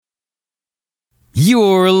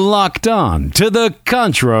You're locked on to the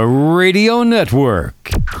Contra Radio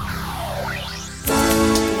Network.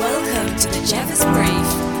 Welcome to the Jeffers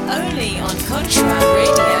Brief, only on Contra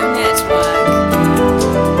Radio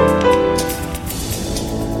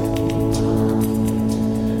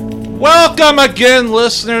Network. Welcome again,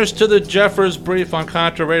 listeners, to the Jeffers Brief on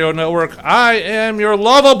Contra Radio Network. I am your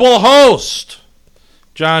lovable host,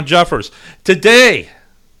 John Jeffers. Today,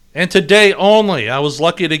 and today only, I was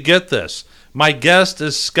lucky to get this. My guest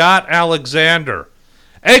is Scott Alexander,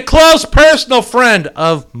 a close personal friend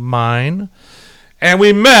of mine. And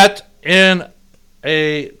we met in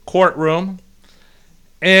a courtroom.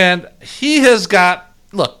 And he has got,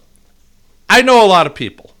 look, I know a lot of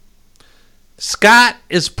people. Scott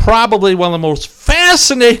is probably one of the most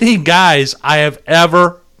fascinating guys I have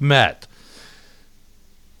ever met.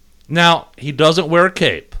 Now, he doesn't wear a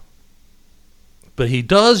cape, but he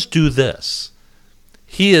does do this.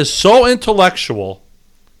 He is so intellectual,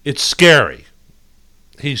 it's scary.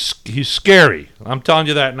 He's scary. I'm telling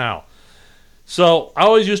you that now. So I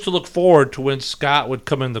always used to look forward to when Scott would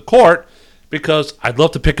come into court because I'd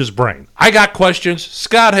love to pick his brain. I got questions.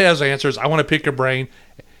 Scott has answers. I want to pick your brain.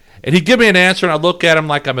 And he'd give me an answer, and I'd look at him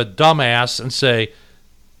like I'm a dumbass and say,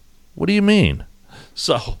 what do you mean?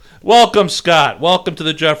 So welcome, Scott. Welcome to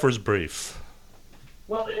the Jeffers Brief.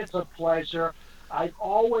 Well, it's a pleasure. I've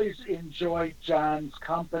always enjoyed John's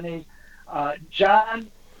company.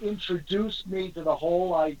 John introduced me to the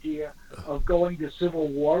whole idea of going to Civil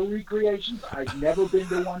War recreations. I'd never been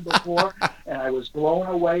to one before, and I was blown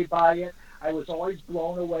away by it. I was always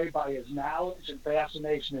blown away by his knowledge and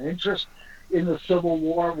fascination and interest in the Civil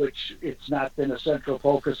War, which it's not been a central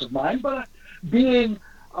focus of mine. But being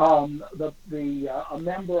a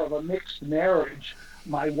member of a mixed marriage,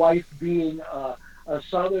 my wife being a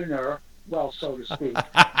Southerner, well, so to speak,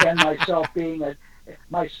 and myself being a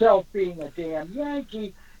damn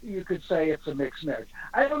Yankee, you could say it's a mixed marriage.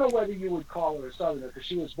 I don't know whether you would call her a Southerner because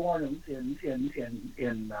she was born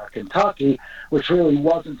in Kentucky, which really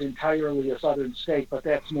wasn't entirely a Southern state, but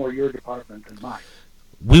that's more your department than mine.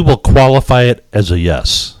 We will qualify it as a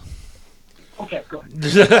yes. Okay, good.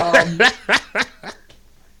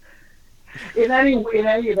 In any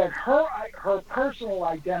event, her personal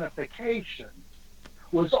identification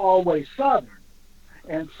was always Southern.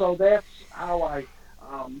 And so that's how I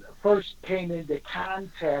first came into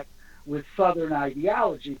contact with Southern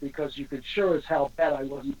ideology, because you could sure as hell bet I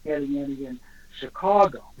wasn't getting any in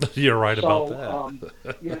Chicago. You're right about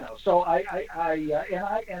that. So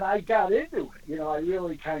I got into it. I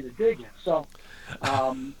really kind of dig it. So,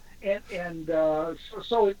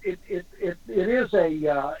 so it is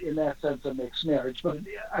in that sense a mixed marriage, but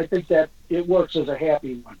I think that it works as a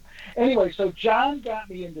happy one. Anyway, so John got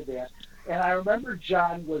me into that, and I remember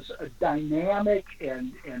John was a dynamic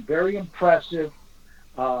and very impressive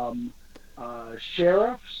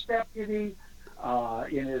sheriff's deputy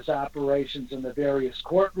in his operations in the various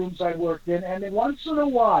courtrooms I worked in, and then once in a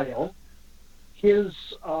while, his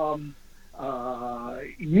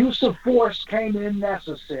use of force came in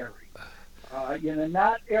necessary.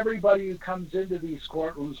 Not everybody who comes into these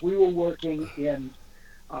courtrooms. We were working in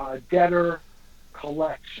debtor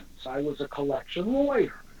collections. I was a collection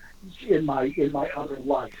lawyer in my other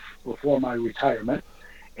life before my retirement,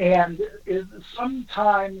 and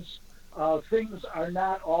sometimes things are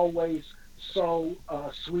not always so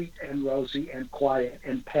sweet and rosy and quiet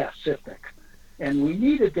and pacific, and we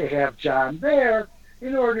needed to have John there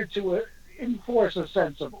in order to enforce a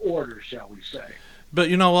sense of order, shall we say. But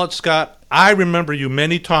you know what, Scott? I remember you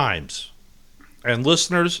many times, and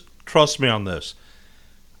listeners, trust me on this.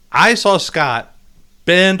 I saw Scott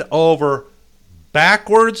bend over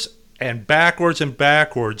backwards and backwards and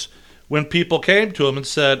backwards when people came to him and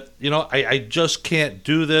said, I just can't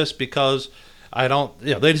do this because I don't,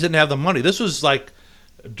 they just didn't have the money. This was like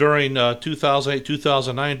during 2008,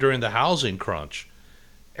 2009, during the housing crunch.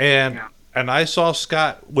 And I saw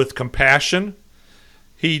Scott with compassion.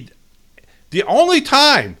 The only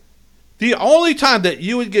time that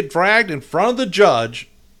you would get dragged in front of the judge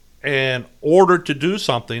and ordered to do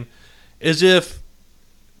something is if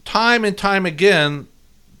time and time again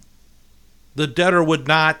the debtor would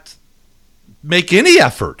not make any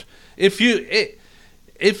effort. If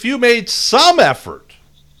you made some effort,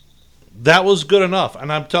 that was good enough.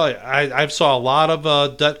 And I'm telling you, I saw a lot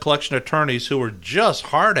of debt collection attorneys who were just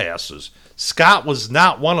hard asses. Scott was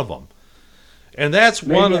not one of them. And that's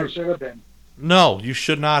Maybe one I of should have been. No, you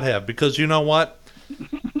should not have, because you know what?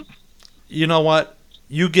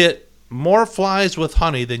 You get more flies with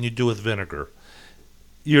honey than you do with vinegar.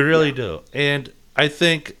 You really do. And I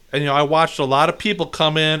think, I watched a lot of people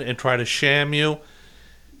come in and try to sham you.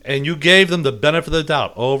 And you gave them the benefit of the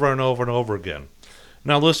doubt over and over and over again.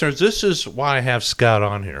 Now, listeners, this is why I have Scott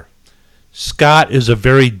on here. Scott is a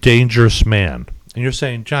very dangerous man. And you're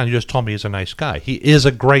saying, John, you just told me he's a nice guy. He is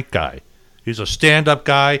a great guy. He's a stand-up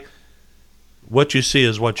guy. What you see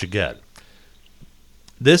is what you get.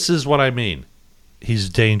 This is what I mean. He's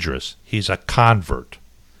dangerous. He's a convert.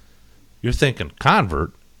 You're thinking,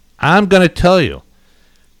 convert? I'm going to tell you.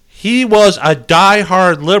 He was a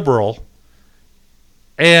die-hard liberal,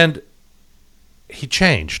 and he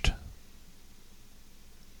changed.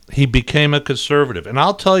 He became a conservative. And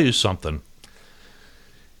I'll tell you something.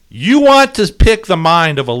 You want to pick the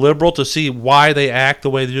mind of a liberal to see why they act the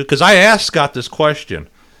way they do? Because I asked Scott this question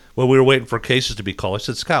when we were waiting for cases to be called. I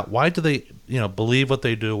said, Scott, why do they believe what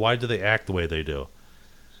they do? Why do they act the way they do?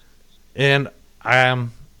 And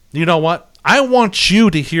you know what? I want you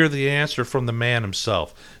to hear the answer from the man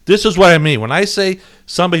himself. This is what I mean. When I say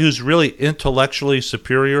somebody who's really intellectually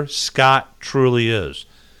superior, Scott truly is.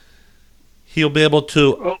 He'll be able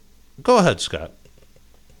to... Well, go ahead, Scott.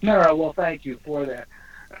 No, well, thank you for that.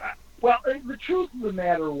 Well, the truth of the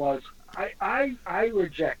matter was, I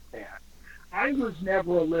reject that. I was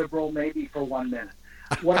never a liberal, maybe for 1 minute.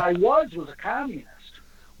 What I was a communist.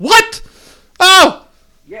 What? Oh!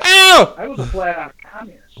 Yeah, Oh! I was a flat-out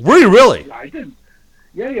communist. Were you really? I didn't.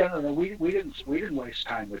 Yeah, no. We didn't waste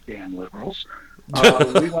time with damn liberals.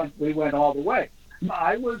 We went all the way.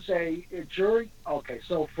 I was during. Okay,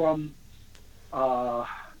 so from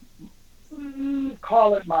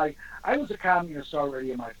call it I was a communist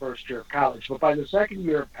already in my first year of college, but by the second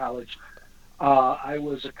year of college, I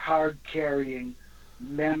was a card-carrying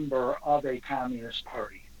member of a communist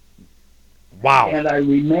party. Wow. And I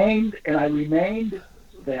remained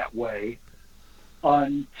that way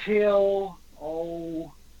until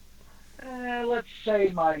let's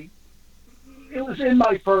say it was in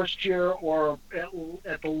my first year, or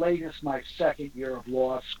at the latest my second year of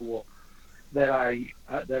law school, that I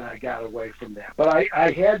got away from that. But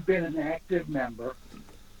I had been an active member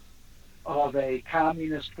of a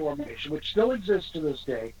communist formation, which still exists to this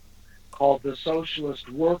day, called the Socialist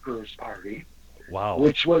Workers' Party. Wow.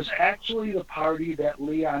 Which was actually the party that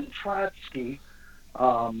Leon Trotsky,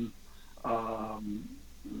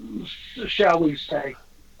 shall we say,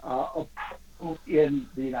 approved in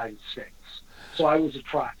the United States. So I was a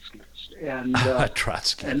Trotskyist, and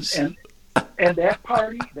Trotskyist. And that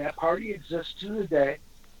party exists to the day.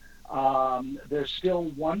 There's still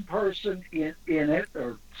one person in it,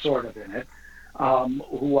 or sort of in it,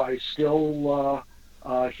 who I still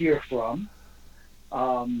hear from,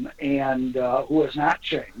 and who has not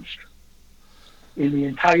changed in the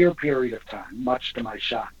entire period of time, much to my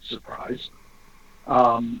shock and surprise.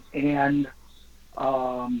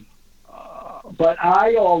 But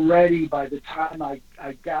I already, by the time I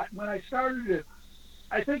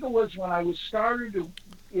think it was when I was started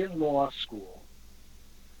in law school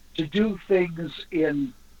to do things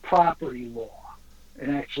in property law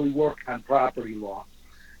and actually work on property law.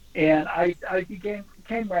 And I became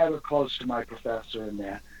rather close to my professor in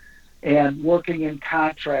that, and working in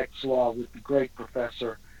contracts law with the great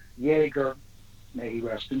Professor Yeager, may he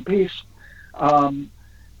rest in peace, that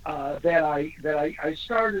I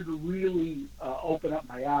started to really open up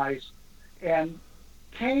my eyes and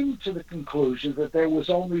came to the conclusion that there was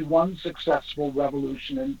only one successful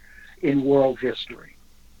revolution in world history,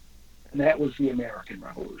 and that was the American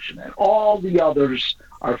Revolution, and all the others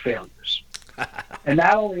are failures. And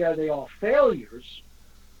not only are they all failures,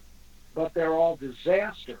 but they're all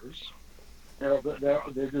disasters. They're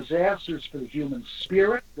disasters for the human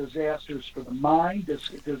spirit, disasters for the mind,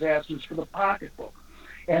 disasters for the pocketbook,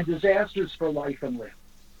 and disasters for life and limb.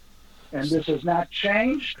 And this has not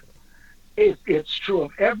changed. It's true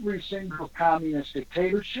of every single communist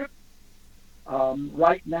dictatorship.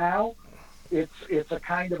 Right now, it's a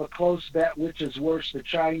kind of a close bet which is worse, the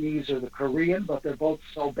Chinese or the Korean, but they're both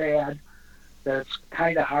so bad that it's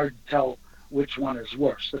kind of hard to tell which one is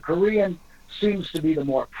worse. The Korean seems to be the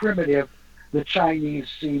more primitive. The Chinese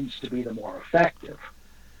seems to be the more effective,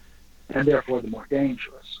 and therefore the more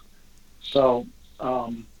dangerous. So,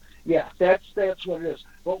 yeah, that's what it is.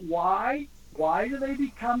 But why? Why do they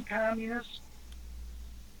become communists?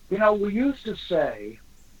 You know, we used to say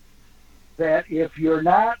that if you're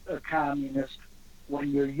not a communist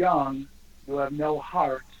when you're young, you have no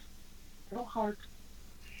heart. No heart.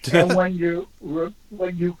 And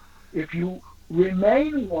if you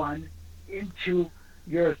remain one into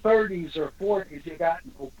your 30s or 40s, you got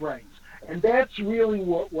no brains. And that's really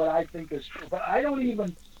what I think is true. But I don't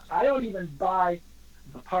even buy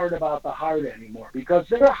the part about the heart anymore, because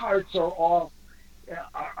their hearts are all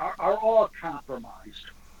compromised.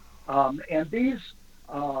 And these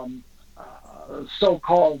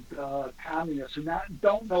so-called communists who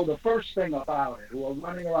don't know the first thing about it, who are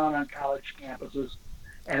running around on college campuses,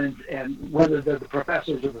 and whether they're the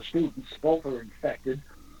professors or the students, both are infected.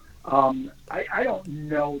 I don't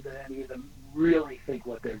know that any of them really think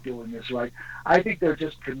what they're doing is right. I think they're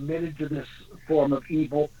just committed to this form of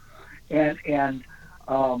evil, and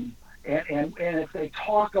if they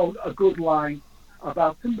talk a good line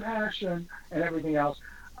about compassion and everything else,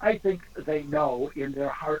 I think they know in their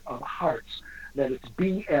heart of hearts that it's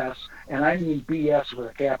BS, and I mean BS with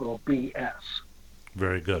a capital BS.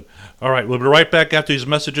 Very good. All right, we'll be right back after these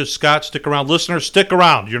messages. Scott, stick around. Listeners, stick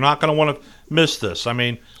around. You're not going to want to miss this. I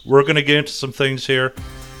mean, we're going to get into some things here,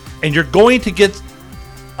 and you're going to get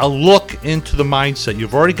a look into the mindset.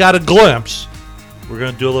 You've already got a glimpse. We're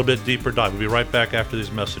going to do a little bit deeper dive. We'll be right back after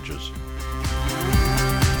these messages.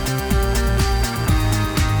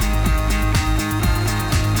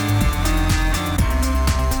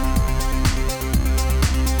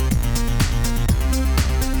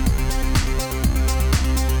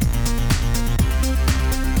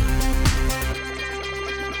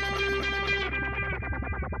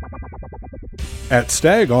 At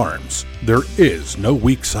Stag Arms, there is no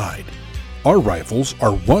weak side. Our rifles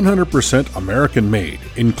are 100% American-made,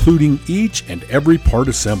 including each and every part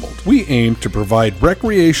assembled. We aim to provide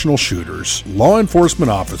recreational shooters, law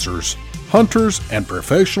enforcement officers, hunters, and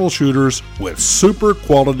professional shooters with super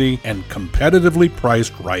quality and competitively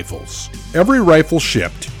priced rifles. Every rifle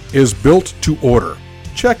shipped is built to order.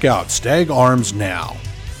 Check out Stag Arms now.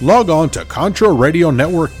 Log on to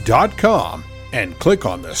ContraRadioNetwork.com and click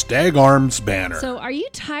on the Stag Arms banner. So are you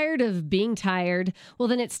tired of being tired? Well,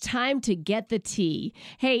 then it's time to get the tea.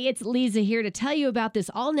 Hey, it's Lisa here to tell you about this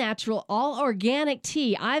all-natural, all-organic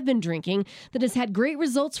tea I've been drinking that has had great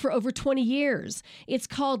results for over 20 years. It's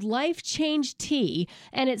called Life Change Tea,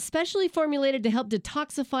 and it's specially formulated to help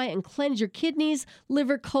detoxify and cleanse your kidneys,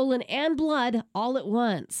 liver, colon, and blood all at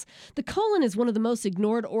once. The colon is one of the most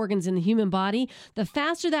ignored organs in the human body. The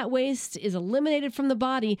faster that waste is eliminated from the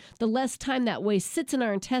body, the less time that waste sits in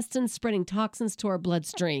our intestines, spreading toxins to our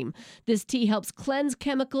bloodstream. This tea helps cleanse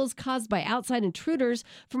chemicals caused by outside intruders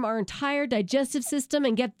from our entire digestive system.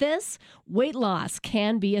 And get this, weight loss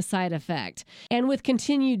can be a side effect. And with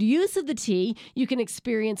continued use of the tea, you can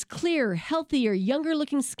experience clearer, healthier,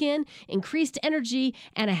 younger-looking skin, increased energy,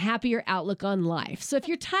 and a happier outlook on life. So if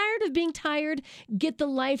you're tired of being tired, get the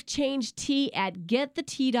Life Change Tea at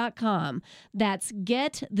getthetea.com. That's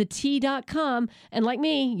getthetea.com. And like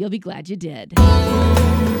me, you'll be glad you did.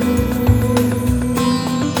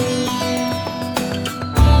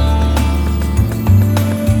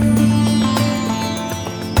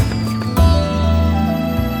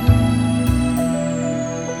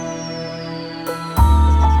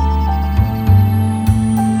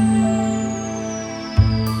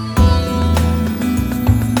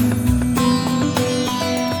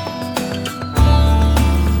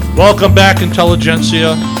 Welcome back,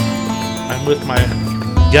 Intelligentsia. I'm with my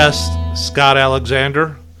guest, Scott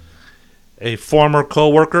Alexander, a former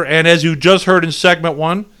co-worker, and as you just heard in segment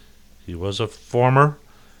 1, he was a former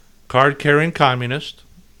card-carrying communist.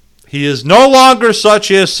 He is no longer such.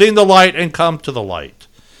 He has seen the light and come to the light.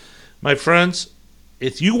 My friends,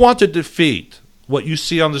 if you want to defeat what you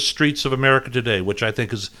see on the streets of America today, which I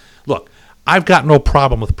think is, look, I've got no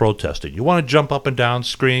problem with protesting. You want to jump up and down,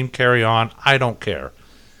 scream, carry on, I don't care.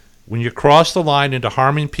 When you cross the line into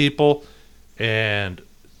harming people and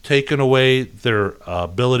taking away their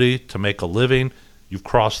ability to make a living, you've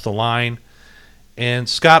crossed the line. And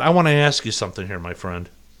Scott, I want to ask you something here, my friend.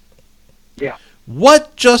 Yeah.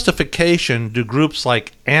 What justification do groups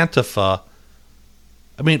like Antifa,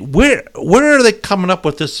 I mean, where are they coming up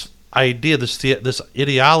with this idea, this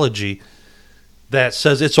ideology that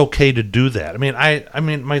says it's okay to do that? I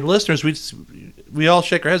mean, my listeners, we all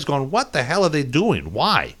shake our heads going, what the hell are they doing?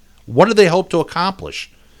 Why? What do they hope to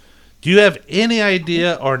accomplish? Do you have any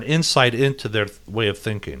idea or an insight into their way of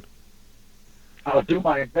thinking? I'll do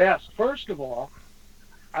my best. First of all,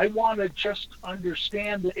 I want to just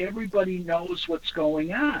understand that everybody knows what's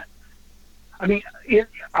going on. I mean,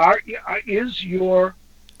 is your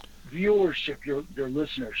viewership, your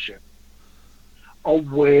listenership,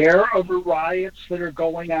 aware of the riots that are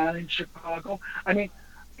going on in Chicago? I mean,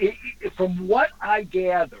 from what I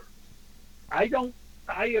gather, I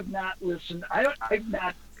have not listened. I've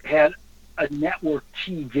not had a network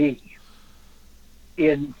TV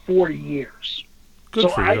in 40 years. Good so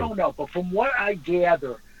for I you. don't know. But from what I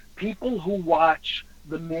gather, people who watch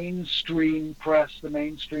the mainstream press, the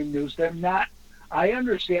mainstream news, I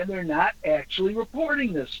understand they're not actually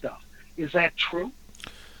reporting this stuff. Is that true?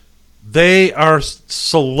 They are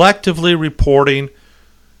selectively reporting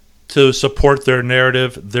to support their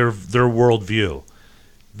narrative, their worldview.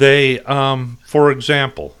 They, for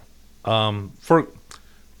example, for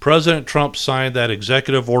President Trump signed that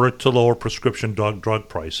executive order to lower prescription drug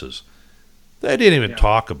prices. They didn't even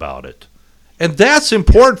talk about it. And that's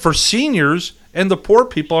important for seniors and the poor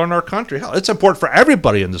people in our country. Hell, it's important for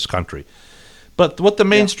everybody in this country. But what the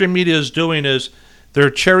mainstream media is doing is they're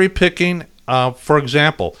cherry picking. For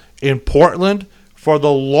example, in Portland, for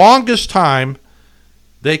the longest time,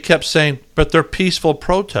 they kept saying, but they're peaceful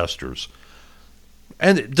protesters.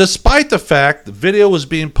 And despite the fact the video was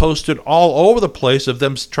being posted all over the place of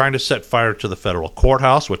them trying to set fire to the federal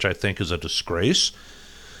courthouse, which I think is a disgrace,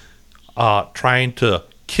 trying to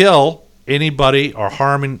kill anybody or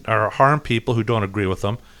harm people who don't agree with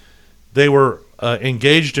them. They were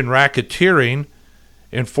engaged in racketeering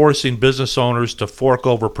and forcing business owners to fork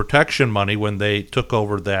over protection money when they took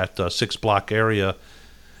over that 6-block area.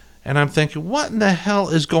 And I'm thinking, what in the hell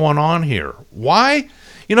is going on here? Why?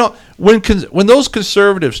 You know, when those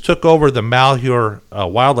conservatives took over the Malheur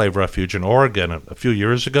Wildlife Refuge in Oregon a few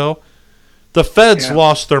years ago, the feds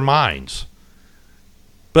lost their minds.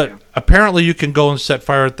 But apparently you can go and set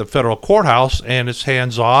fire at the federal courthouse and it's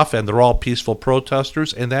hands off and they're all peaceful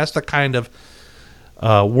protesters. And that's the kind of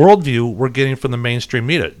worldview we're getting from the mainstream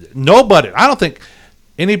media. Nobody, I don't think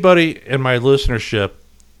anybody in my listenership,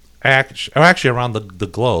 actually around the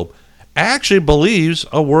globe, actually believes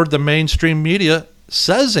a word the mainstream media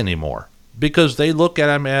says anymore, because they look at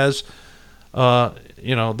them as,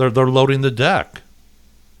 they're loading the deck.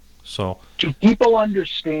 So, do people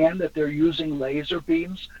understand that they're using laser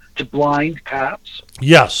beams to blind cops?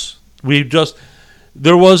 Yes,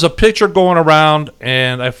 there was a picture going around,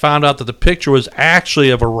 and I found out that the picture was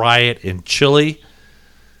actually of a riot in Chile.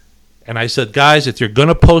 And I said, guys, if you're going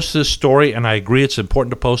to post this story, and I agree it's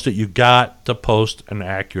important to post it, you got to post an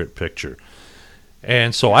accurate picture.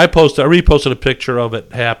 And so I reposted a picture of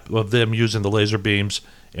it, of them using the laser beams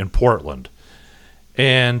in Portland.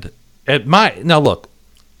 And now look,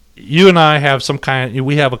 you and I have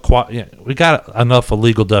we got enough of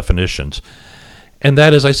legal definitions. And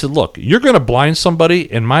that is, I said, look, you're going to blind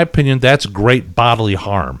somebody. In my opinion, that's great bodily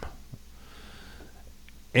harm.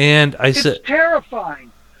 And It's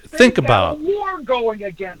terrifying. Think about a war going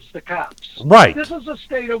against the cops. Right. This is a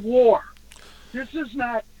state of war. This is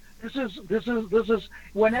not. This is.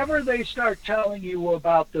 Whenever they start telling you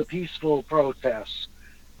about the peaceful protests,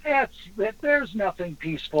 there's nothing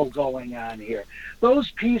peaceful going on here.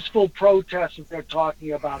 Those peaceful protests that they're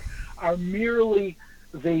talking about are merely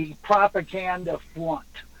the propaganda front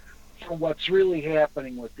for what's really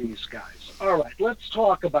happening with these guys. All right, let's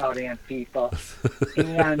talk about Antifa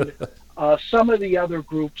and some of the other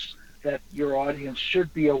groups that your audience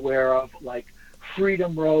should be aware of, like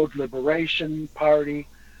Freedom Road Liberation Party,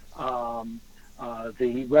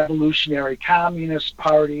 the Revolutionary Communist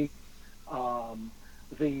Party,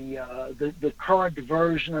 the current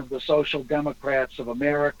version of the Social Democrats of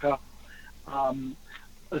America.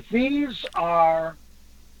 These are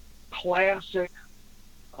classic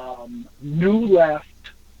new left.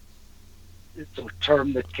 It's a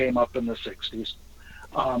term that came up in the 60s.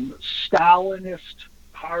 Stalinist,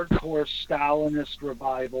 hardcore Stalinist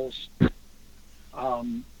revivals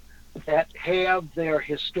that have their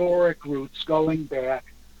historic roots going back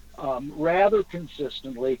rather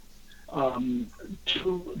consistently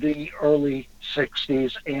to the early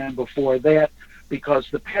 60s and before that, because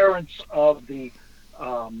the parents of the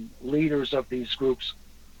leaders of these groups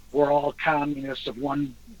were all communists of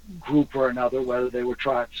one group or another, whether they were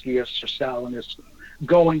Trotskyists or Stalinists,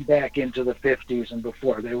 going back into the 50s and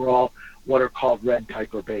before. They were all what are called red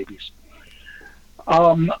diaper babies.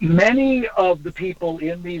 Many of the people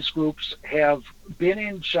in these groups have been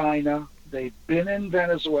in China, they've been in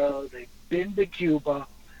Venezuela, they've been to Cuba,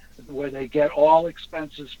 where they get all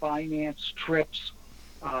expenses financed trips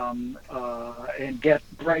and get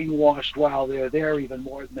brainwashed while they're there, even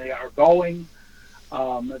more than they are going.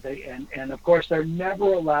 And of course, they're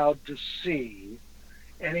never allowed to see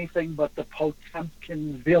anything but the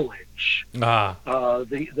Potemkin village.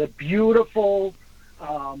 The beautiful,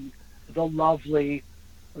 the lovely,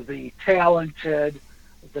 the talented,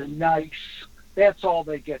 the nice. That's all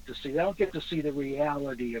they get to see. They don't get to see the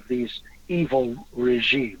reality of these evil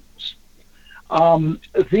regimes.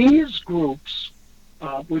 These groups,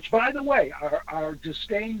 which, by the way, are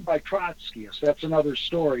disdained by Trotskyists. That's another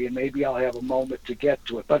story, and maybe I'll have a moment to get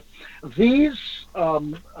to it. But these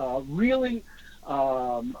really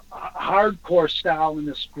hardcore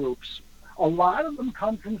Stalinist groups, a lot of them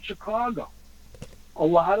come from Chicago. A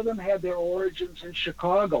lot of them had their origins in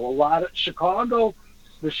Chicago.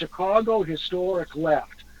 The Chicago historic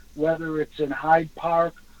left, whether it's in Hyde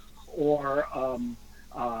Park or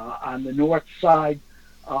on the north side.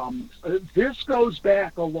 This goes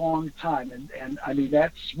back a long time, and I mean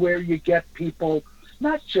that's where you get people,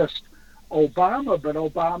 not just Obama, but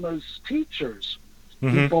Obama's teachers,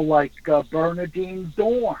 people like Bernadine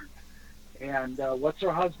Dorn, and what's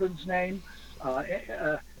her husband's name?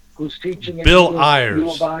 Who's teaching at Bill U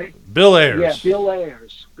Ayers. of I? Bill Ayers. Yeah, Bill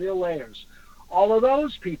Ayers. Bill Ayers. All of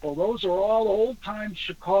those people, those are all old-time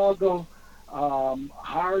Chicago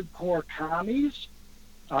hardcore commies.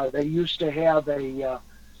 They used to have a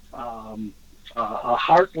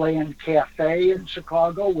Heartland Cafe in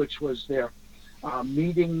Chicago, which was their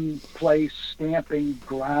meeting place, stamping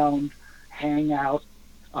ground, hangout,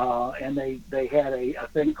 and they had a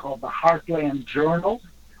thing called the Heartland Journal,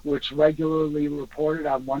 which regularly reported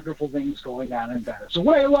on wonderful things going on in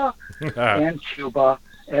Venezuela and Cuba,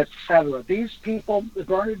 etc. These people,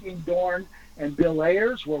 Bernadine Dorn and Bill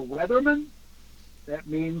Ayers, were weathermen. That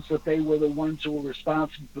means that they were the ones who were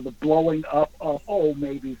responsible for the blowing up of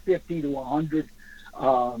maybe 50 to 100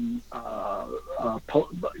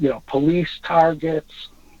 police targets,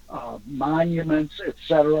 monuments,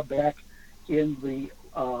 etc. back in the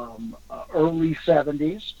early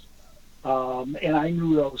 70s. And I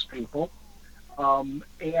knew those people.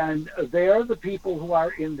 And they're the people who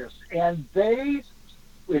are in this. And it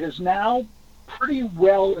is now pretty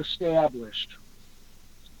well established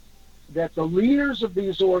that the leaders of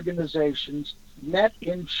these organizations met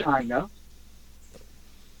in China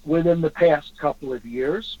within the past couple of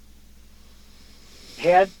years,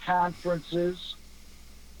 had conferences,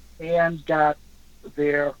 and got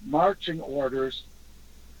their marching orders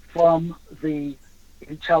from the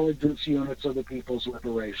intelligence units of the People's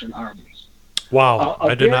Liberation Army. Wow,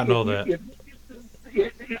 I did not know that.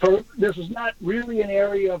 This is not really an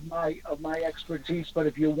area of my expertise, but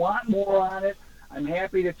if you want more on it, I'm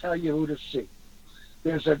happy to tell you who to see.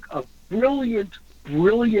 There's a brilliant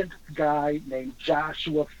guy named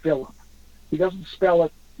Joshua Phillip. He doesn't spell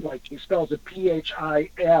it like he spells it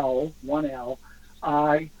Phil, one L,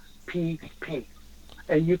 IPP.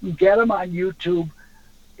 And you can get him on YouTube.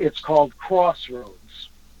 It's called Crossroads.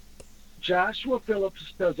 Joshua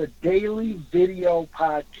Phillips does a daily video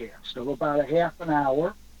podcast of about a half an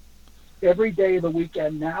hour every day of the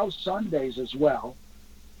weekend, now Sundays as well,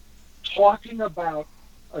 talking about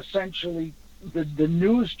essentially the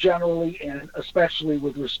news generally, and especially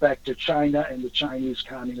with respect to China and the Chinese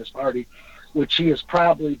Communist Party, which he is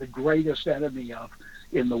probably the greatest enemy of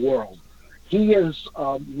in the world. He is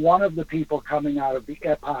one of the people coming out of the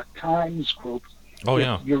Epoch Times group. Oh,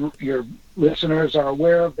 yeah. Your listeners are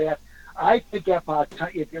aware of that. I think Epoch,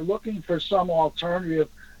 if you're looking for some alternative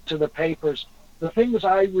to the papers, the things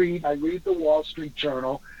I read the Wall Street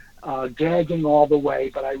Journal, gagging all the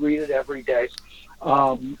way, but I read it every day.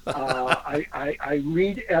 I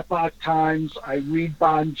read Epoch Times. I read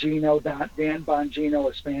Bongino. Dan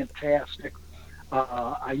Bongino is fantastic.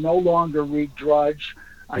 I no longer read Drudge,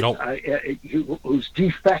 who's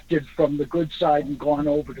defected from the good side and gone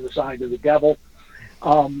over to the side of the devil.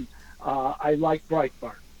 I like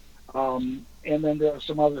Breitbart. And then there are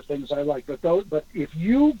some other things I like. But if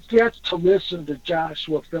you get to listen to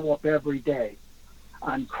Joshua Phillip every day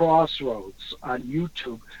on Crossroads, on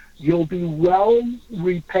YouTube, you'll be well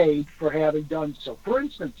repaid for having done so. For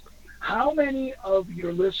instance, how many of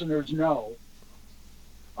your listeners know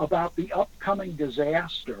about the upcoming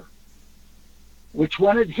disaster, which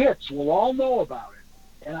when it hits, we'll all know about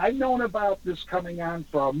it? And I've known about this coming on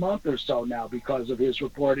for a month or so now because of his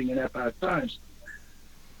reporting in Epoch Times.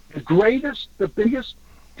 The biggest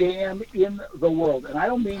dam in the world, and I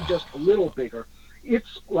don't mean just a little bigger,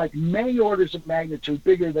 it's like many orders of magnitude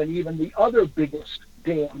bigger than even the other biggest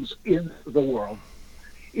dams in the world,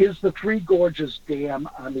 is the Three Gorges Dam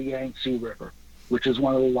on the Yangtze River, which is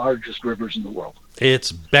one of the largest rivers in the world.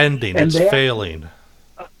 It's bending. It's failing.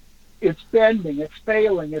 It's bending. It's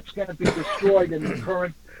failing. It's going to be destroyed in the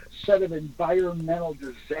current set of environmental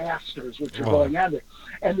disasters which are going on there.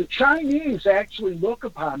 And the Chinese actually look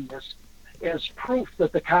upon this as proof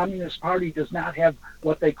that the Communist Party does not have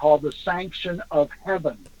what they call the sanction of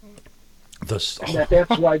heaven. And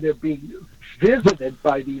that's why they're being visited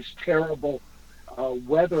by these terrible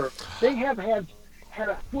weather. They have had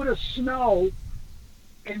a foot of snow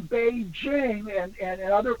in Beijing and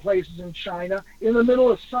other places in China in the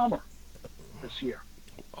middle of summer this year.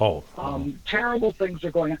 Terrible things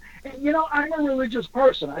are going on. And, I'm a religious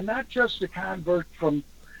person. I'm not just a convert from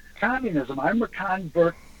communism. I'm a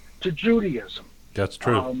convert to Judaism. That's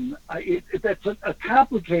true. That's a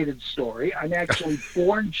complicated story. I'm actually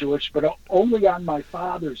born Jewish, but only on my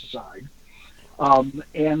father's side.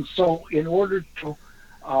 And so in order to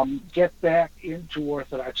get back into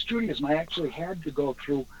Orthodox Judaism. I actually had to go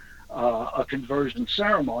through a conversion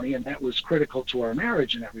ceremony, and that was critical to our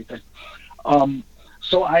marriage and everything.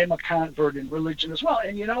 So I am a convert in religion as well.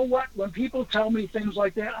 And you know what? When people tell me things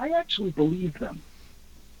like that, I actually believe them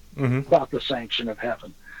about the sanction of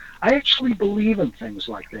heaven. I actually believe in things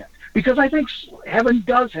like that because I think heaven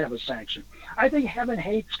does have a sanction. I think heaven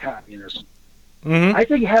hates communism. I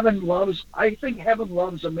think heaven loves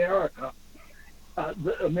America,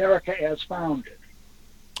 America as founded.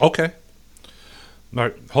 Okay. All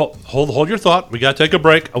right, hold your thought. We got to take a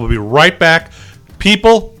break. I will be right back.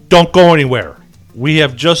 People, don't go anywhere. We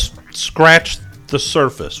have just scratched the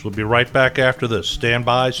surface. We'll be right back after this. Stand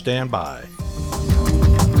by, stand by.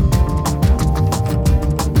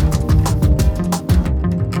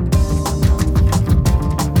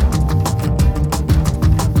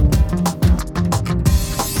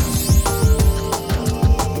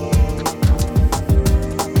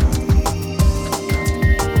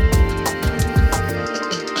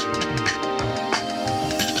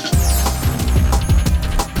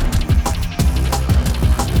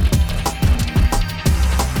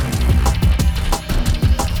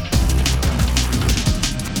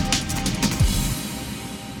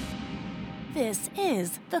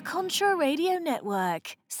 The Contra Radio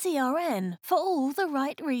Network, CRN for all the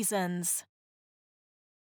right reasons.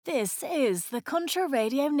 This is the Contra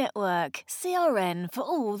Radio Network, CRN for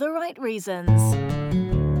all the right reasons.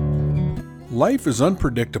 Life is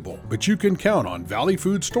unpredictable, but you can count on Valley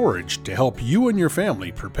Food Storage to help you and your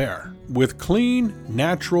family prepare. With clean,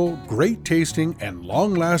 natural, great-tasting, and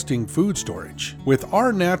long-lasting food storage, with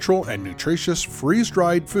our natural and nutritious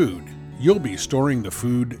freeze-dried food, you'll be storing the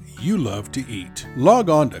food you love to eat.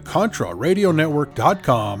 Log on to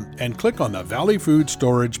ContraRadioNetwork.com and click on the Valley Food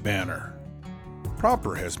Storage banner.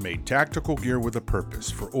 Proper has made tactical gear with a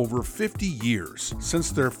purpose for over 50 years,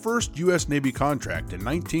 since their first U.S. Navy contract in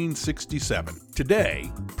 1967.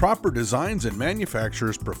 Today, Proper designs and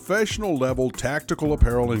manufactures professional-level tactical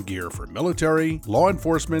apparel and gear for military, law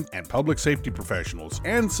enforcement, and public safety professionals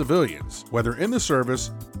and civilians, whether in the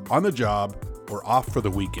service, on the job, or off for the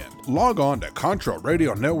weekend. Log on to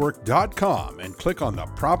ContraRadioNetwork.com and click on the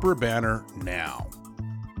Proper banner now.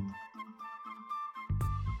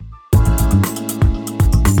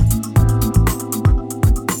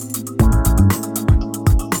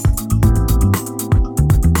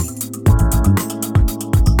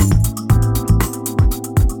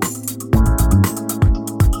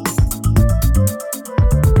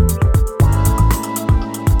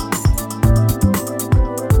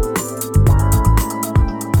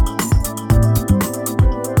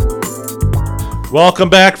 Welcome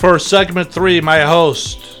back for segment 3. My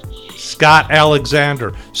host, Scott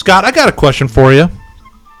Alexander. Scott, I got a question for you.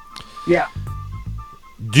 Yeah.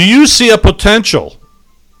 Do you see a potential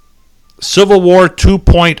Civil War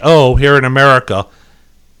 2.0 here in America?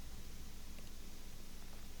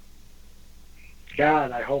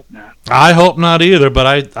 God, I hope not. I hope not either,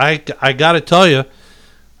 but I got to tell you,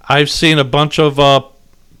 I've seen a bunch of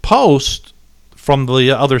posts from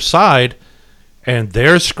the other side, and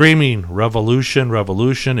they're screaming revolution,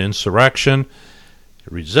 revolution, insurrection,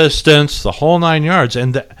 resistance, the whole 9 yards.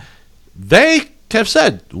 And they have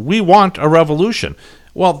said, we want a revolution.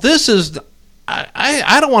 Well, this is,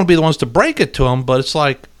 I don't want to be the ones to break it to them, but it's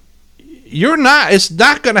like, it's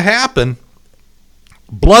not going to happen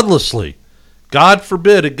bloodlessly. God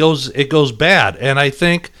forbid it goes bad. And I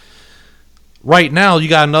think right now you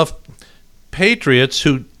got enough patriots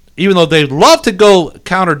who, even though they'd love to go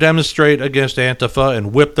counter-demonstrate against Antifa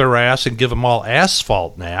and whip their ass and give them all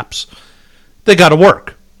asphalt naps, they got to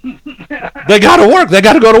work. They got to work. They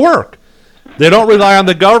got to go to work. They don't rely on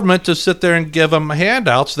the government to sit there and give them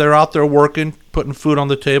handouts. They're out there working, putting food on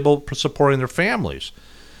the table, supporting their families.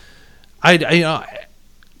 I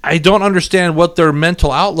don't understand what their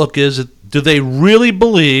mental outlook is. Do they really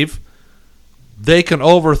believe they can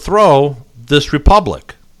overthrow this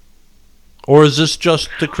republic? Or is this just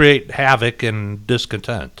to create havoc and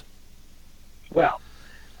discontent? Well,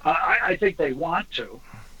 I think they want to.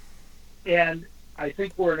 And I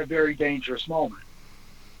think we're in a very dangerous moment.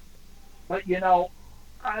 But,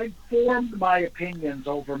 I've formed my opinions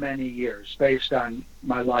over many years based on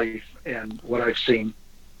my life and what I've seen.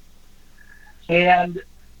 And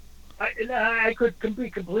I could be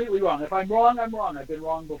completely wrong. If I'm wrong, I'm wrong. I've been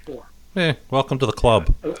wrong before. Welcome to the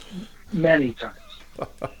club. Many times.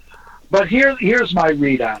 But here's my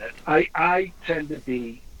read on it. I tend to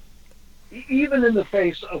be, even in the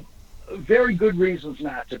face of very good reasons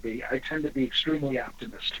not to be, I tend to be extremely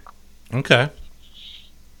optimistic. Okay.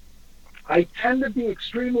 I tend to be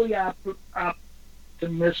extremely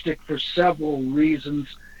optimistic for several reasons,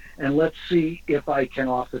 and let's see if I can,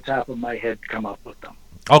 off the top of my head, come up with them.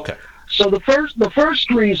 Okay. So the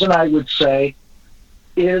first reason I would say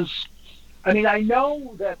is, I mean, I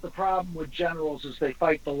know that the problem with generals is they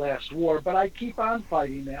fight the last war, but I keep on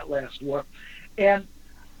fighting that last war. And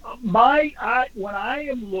when I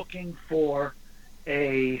am looking for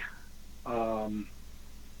an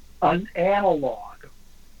analog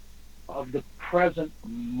of the present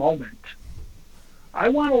moment, I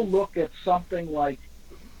want to look at something like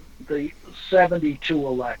the 72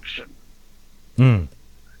 election,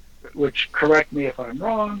 which, correct me if I'm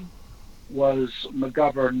wrong, was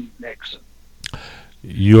McGovern-Nixon.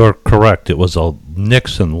 You're correct. It was a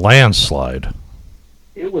Nixon landslide.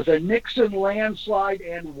 It was a Nixon landslide,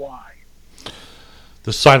 and why?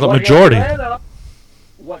 The silent majority.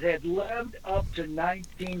 What had led up to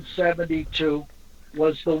 1972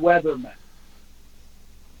 was the weathermen,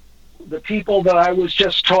 the people that I was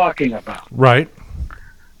just talking about. Right.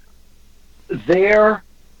 What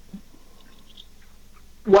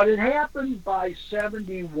had happened by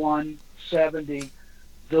 71, 70,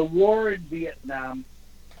 the war in Vietnam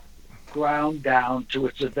ground down to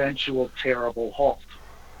its eventual terrible halt.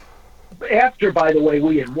 After, by the way,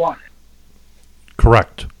 we had won it.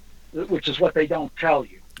 Correct. Which is what they don't tell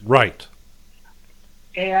you. Right.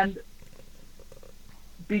 And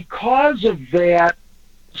because of that,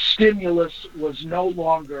 stimulus was no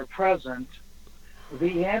longer present.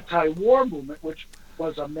 The anti-war movement, which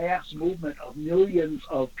was a mass movement of millions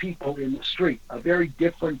of people in the street, a very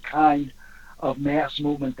different kind of mass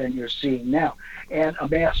movement than you're seeing now. And a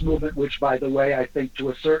mass movement which, by the way, I think to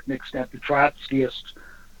a certain extent the Trotskyists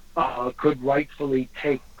could rightfully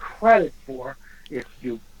take credit for, if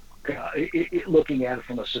you looking at it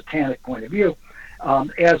from a satanic point of view.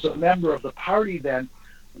 As a member of the party then,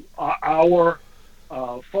 our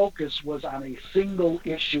focus was on a single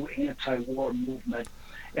issue anti-war movement,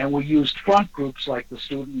 and we used front groups like the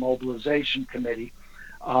Student Mobilization Committee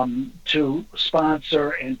to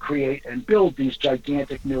sponsor and create and build these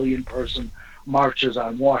gigantic million-person marches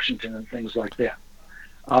on Washington and things like that.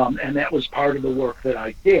 And that was part of the work that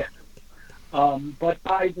I did. But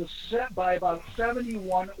by about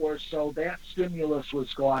 71 or so, that stimulus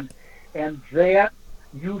was gone, and that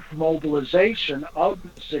youth mobilization of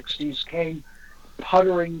the 60s came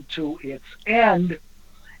puttering to its end.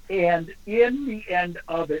 And in the end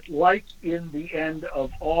of it, like in the end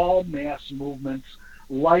of all mass movements,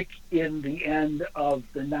 like in the end of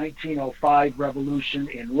the 1905 revolution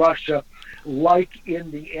in Russia, like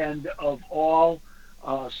in the end of all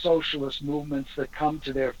socialist movements that come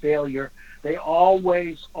to their failure, they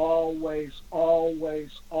always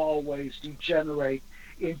degenerate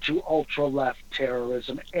into ultra-left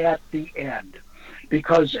terrorism at the end.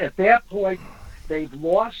 Because at that point, they've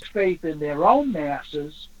lost faith in their own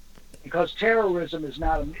masses, because terrorism is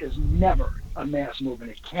never a mass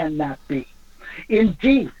movement. It cannot be.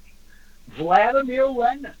 Indeed, Vladimir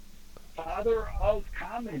Lenin, father of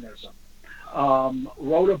communism,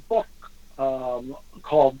 wrote a book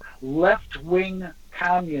called Left-Wing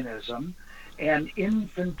Communism and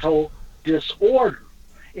Infantile Disorder,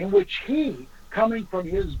 in which he, coming from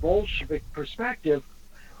his Bolshevik perspective,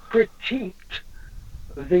 critiqued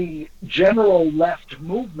the general left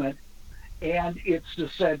movement and its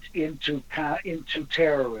descent into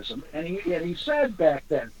terrorism. And he said back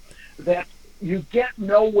then that you get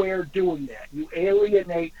nowhere doing that. You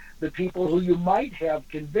alienate the people who you might have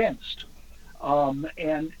convinced.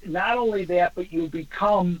 And not only that, but you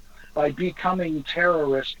become, by becoming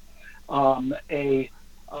terrorist, an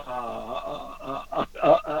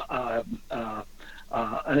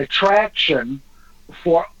attraction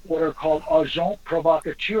for what are called agents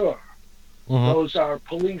provocateurs. Those are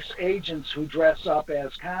police agents who dress up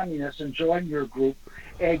as communists and join your group,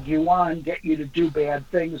 egg you on, get you to do bad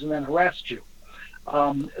things, and then arrest you.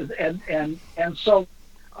 And so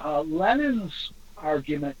Lenin's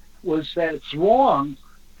argument was that it's wrong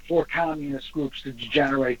for communist groups to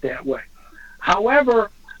degenerate that way.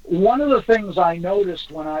 However, one of the things I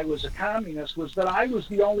noticed when I was a communist was that I was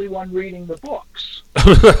the only one reading the books.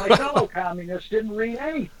 My fellow communists didn't read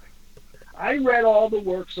anything. I read all the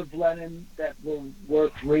works of Lenin that were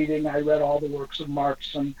worth reading. I read all the works of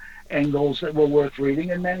Marx and Engels that were worth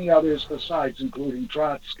reading, and many others besides, including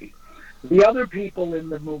Trotsky. The other people in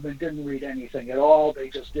the movement didn't read anything at all. They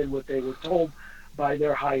just did what they were told by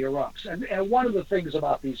their higher-ups. And one of the things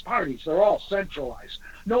about these parties, they're all centralized.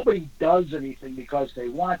 Nobody does anything because they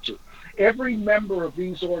want to. Every member of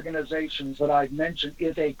these organizations that I've mentioned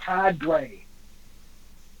is a cadre.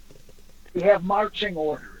 They have marching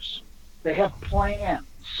orders. They have plans.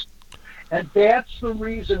 And that's the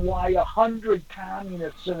reason why 100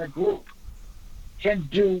 communists in a group can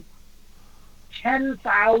do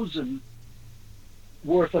 10,000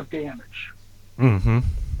 worth of damage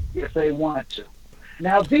if they want to.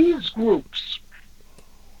 Now, these groups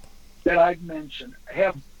that I've mentioned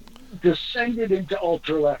have descended into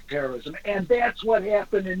ultra-left terrorism, and that's what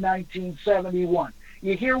happened in 1971.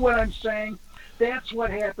 You hear what I'm saying? That's what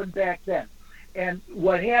happened back then. And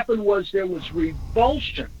what happened was there was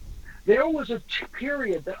revulsion. There was a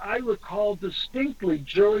period that I recall distinctly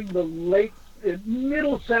during the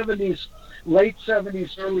middle 70s, late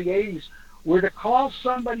 70s, early 80s, where to call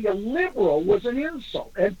somebody a liberal was an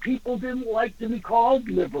insult, and people didn't like to be called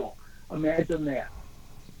liberal. Imagine that.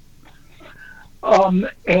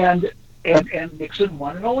 And Nixon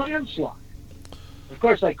won in a landslide. Of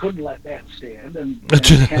course, I couldn't let that stand, and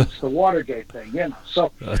hence the Watergate thing, you know.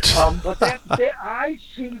 So, but I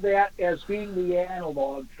see that as being the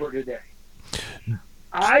analog for today.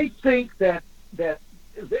 I think that,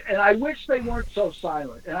 and I wish they weren't so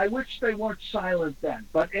silent, and I wish they weren't silent then.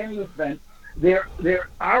 But in any event,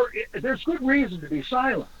 there's good reason to be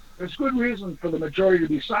silent. There's good reason for the majority to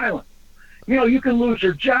be silent. You know, you can lose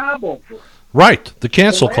your job over it. Right, the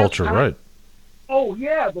cancel culture, right. Oh,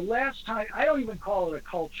 yeah, the last time, I don't even call it a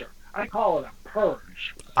culture. I call it a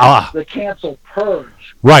purge. The cancel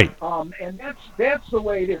purge. Right. And that's the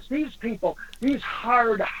way it is. These people, these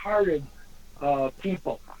hard-hearted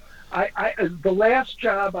people. The last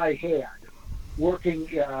job I had working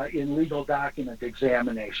in legal document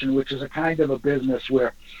examination, which is a kind of a business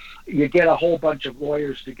where you get a whole bunch of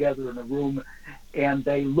lawyers together in a room and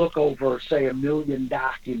they look over, say, 1 million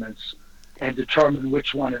documents and determine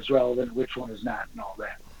which one is relevant, which one is not, and all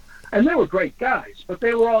that. And they were great guys, but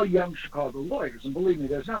they were all young Chicago lawyers. And believe me,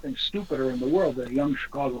 there's nothing stupider in the world than a young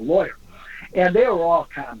Chicago lawyer. And they were all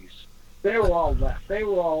commies. They were all left. They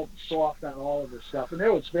were all soft on all of this stuff. And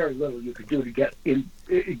there was very little you could do to get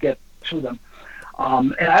to them.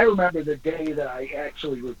 And I remember the day that I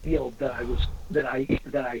actually revealed that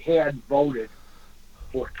I had voted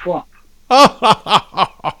for Trump.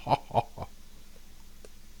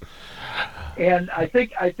 And I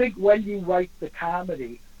think when you write the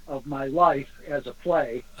comedy of my life as a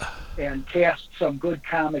play and cast some good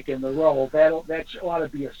comic in the role, that ought to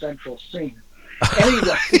be a central scene.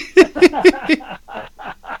 Anyway,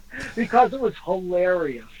 because it was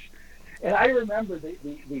hilarious. And I remember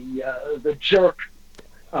the jerk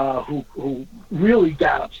who really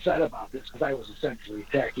got upset about this, because I was essentially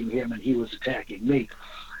attacking him and he was attacking me.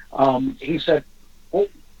 He said, "Oh,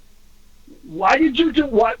 why did you do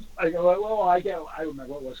what?" I go, "Well, I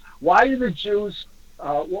remember what it was. Why did the Jews?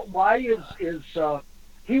 Why is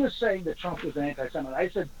he was saying that Trump was an anti-Semite. I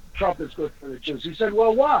said Trump is good for the Jews. He said,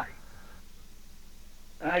 "Well, why?"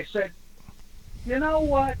 And I said, "You know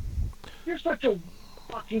what? You're such a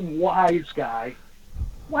fucking wise guy.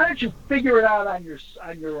 Why don't you figure it out on your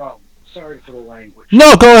own?" Sorry for the language.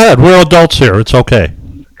 No, go ahead. We're adults here. It's okay.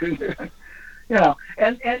 You know,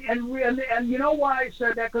 and you know why I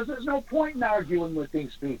said that? Because there's no point in arguing with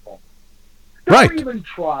these people. Don't even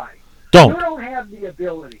try. You don't have the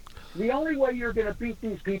ability. The only way you're going to beat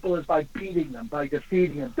these people is by beating them, by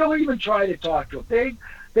defeating them. Don't even try to talk to them.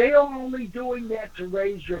 They are only doing that to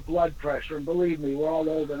raise your blood pressure. And believe me, we're all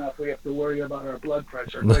old enough. We have to worry about our blood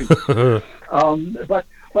pressure. But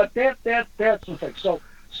that's the thing.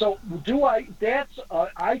 So do I? That's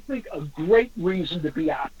I think a great reason to be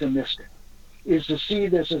optimistic is to see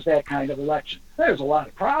this as that kind of election. There's a lot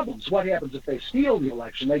of problems. What happens if they steal the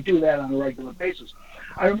election? They do that on a regular basis.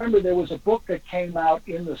 I remember there was a book that came out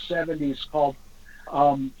in the 70s called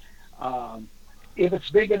If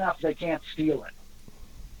It's Big Enough, They Can't Steal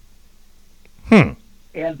It.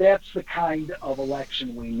 And that's the kind of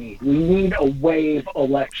election we need. We need a wave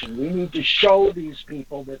election. We need to show these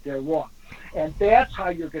people that they're wrong. And that's how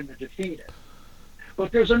you're going to defeat it.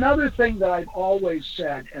 But there's another thing that I've always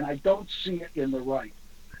said, and I don't see it in the right.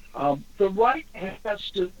 The right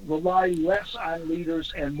has to rely less on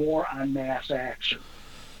leaders and more on mass action.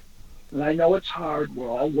 And I know it's hard. We're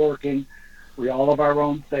all working. We all have our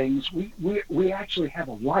own things. We actually have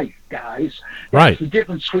a life, guys. Right. That's the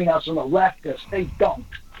difference between us and the leftists. They don't.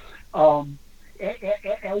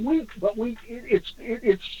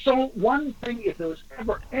 It's so one thing. If there was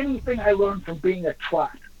ever anything I learned from being a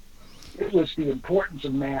trot, it was the importance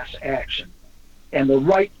of mass action. And the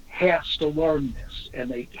right has to learn this,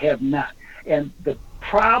 and they have not. And the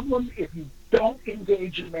problem, if you don't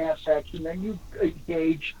engage in mass action, then you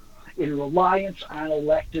engage in reliance on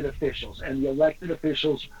elected officials, and the elected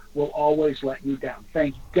officials will always let you down.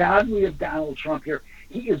 Thank God we have Donald Trump here.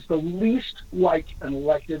 He is the least like an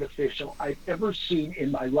elected official I've ever seen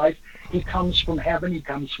in my life. He comes from heaven. He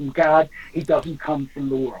comes from God. He doesn't come from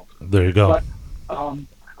the world. There you go. But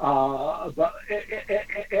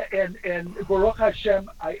and Baruch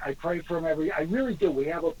Hashem, I pray for him I really do. We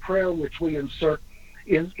have a prayer which we insert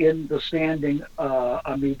in the standing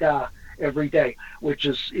Amidah every day, which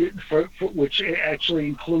is which actually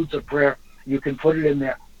includes a prayer. You can put it in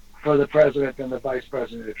there for the president and the vice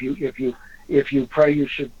president. If you pray, you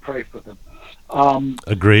should pray for them.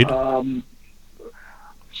 Agreed.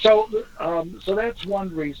 So that's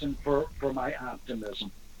one reason for my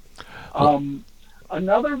optimism.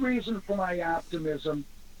 Another reason for my optimism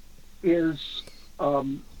is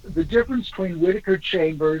the difference between Whittaker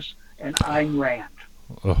Chambers and Ayn Rand.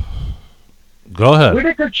 Go ahead.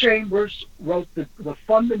 Whittaker Chambers wrote the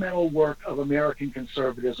fundamental work of American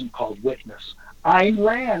conservatism called Witness. Ayn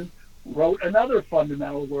Rand wrote another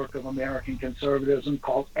fundamental work of American conservatism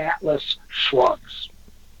called Atlas Shrugs.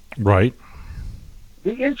 Right.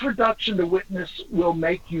 The introduction to Witness will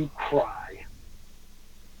make you cry.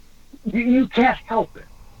 You can't help it.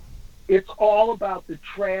 It's all about the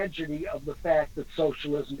tragedy of the fact that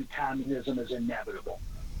socialism and communism is inevitable,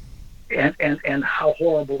 and how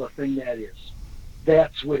horrible a thing that is.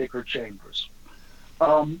 That's Whittaker Chambers.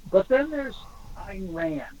 But then there's Ayn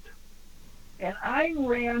Rand. And Ayn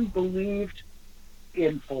Rand believed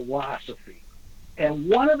in philosophy. And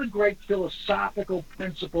one of the great philosophical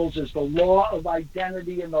principles is the law of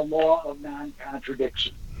identity and the law of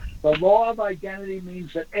non-contradiction. The law of identity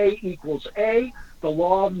means that A equals A. The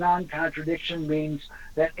law of non-contradiction means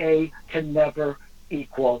that A can never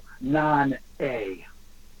equal non-A.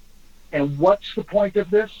 And what's the point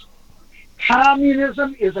of this?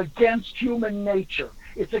 Communism is against human nature.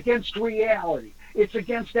 It's against reality. It's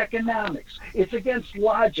against economics. It's against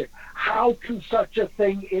logic. How can such a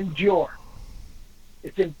thing endure?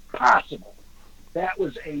 It's impossible. That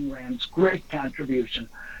was Ayn Rand's great contribution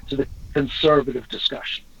to the conservative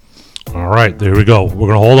discussion. All right, there we go. We're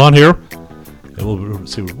going to hold on here. And we'll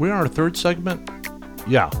see. We're on our third segment?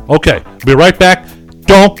 Yeah. Okay. Be right back.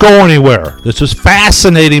 Don't go anywhere. This is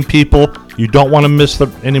fascinating, people. You don't want to miss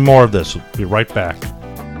any more of this. We'll be right back.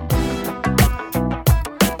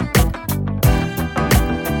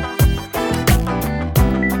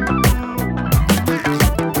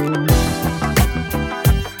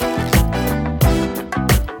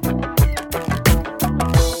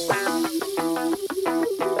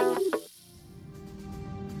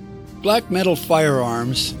 Black Metal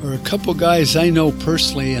Firearms are a couple guys I know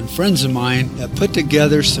personally and friends of mine that put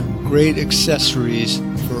together some great accessories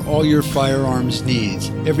for all your firearms needs.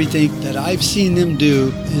 Everything that I've seen them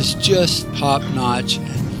do is just top-notch and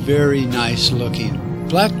very nice looking.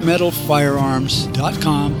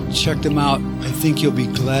 BlackMetalFirearms.com. Check them out. I think you'll be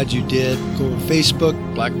glad you did. Go to Facebook,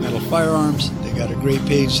 Black Metal Firearms. They got a great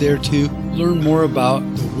page there too. Learn more about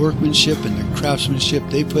the workmanship and the craftsmanship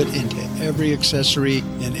they put into every accessory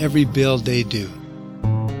and every build they do.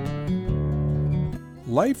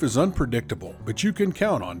 Life is unpredictable, but you can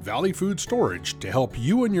count on Valley Food Storage to help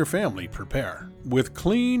you and your family prepare. With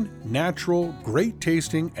clean, natural,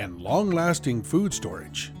 great-tasting, and long-lasting food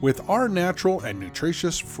storage, with our natural and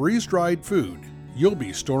nutritious freeze-dried food, you'll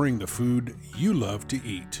be storing the food you love to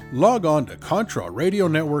eat. Log on to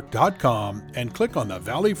ContraRadioNetwork.com and click on the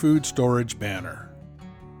Valley Food Storage banner.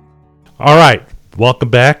 All right, welcome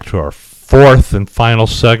back to our fourth and final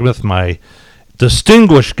segment with my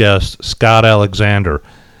distinguished guest, Scott Alexander.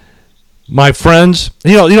 My friends,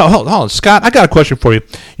 hold on, Scott, I got a question for you.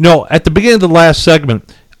 At the beginning of the last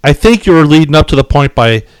segment, I think you were leading up to the point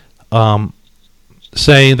by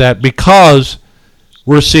saying that because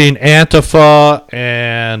we're seeing Antifa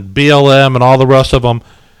and BLM and all the rest of them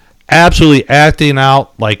absolutely acting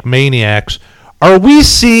out like maniacs, are we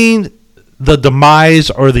seeing the demise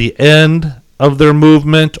or the end of their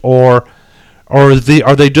movement, or are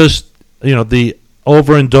they just the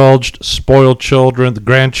overindulged, spoiled children, the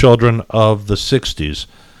grandchildren of the '60s?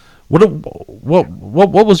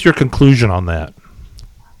 What was your conclusion on that?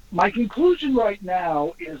 My conclusion right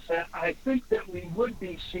now is that I think that we would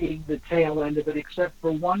be seeing the tail end of it, except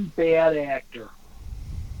for one bad actor,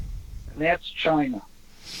 and that's China.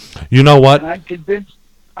 You know what? And I'm convinced.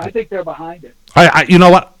 I think they're behind it. You know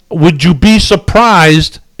what? Would you be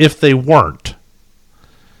surprised if they weren't?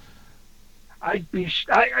 I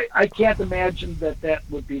can't imagine that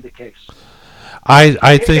would be the case.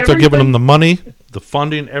 I think they're giving them the money, the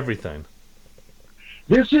funding, everything.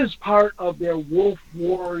 This is part of their wolf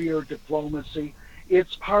warrior diplomacy.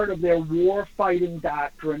 It's part of their war fighting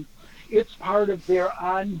doctrine. It's part of their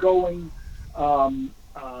ongoing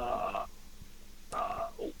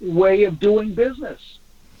way of doing business.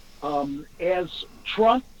 As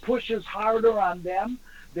Trump pushes harder on them,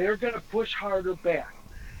 they're going to push harder back,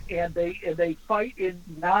 and they fight in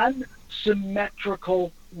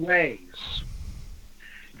non-symmetrical ways.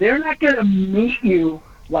 They're not going to meet you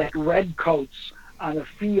like redcoats on a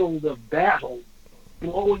field of battle,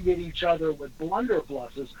 blowing at each other with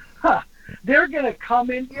blunderbusses. They're going to come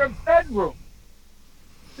into your bedroom.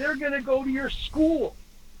 They're going to go to your school.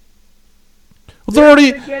 Well, they're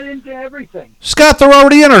going to get into everything. Scott, they're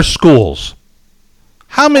already in our schools.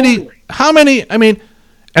 How many, I mean,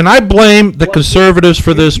 and I blame the conservatives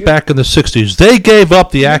for this back in the 60s. They gave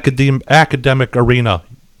up the academic arena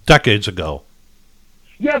decades ago.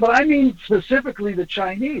 Yeah, but I mean specifically the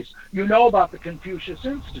Chinese. You know about the Confucius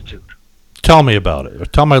Institute. Tell me about it. Or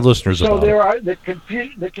tell my listeners about it. So there are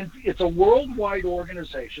it's a worldwide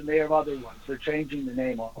organization. They have other ones. They're changing the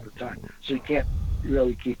name all the time, so you can't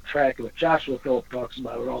really keep track of it. Joshua Phillip talks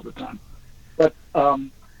about it all the time. But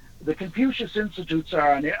the Confucius Institutes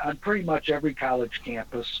are on pretty much every college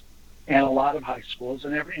campus and a lot of high schools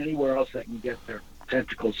and anywhere else they can get their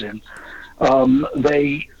tentacles in.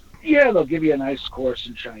 They'll give you a nice course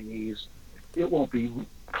in Chinese. It won't be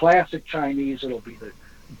classic Chinese. It'll be the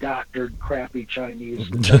doctored, crappy Chinese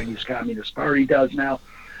the Chinese Communist Party does now.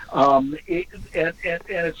 And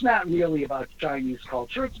it's not really about Chinese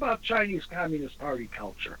culture. It's about Chinese Communist Party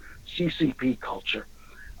culture, CCP culture.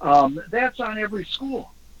 That's on every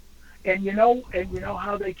school. And you know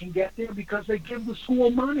how they can get there? Because they give the school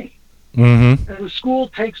money. Mm-hmm. And the school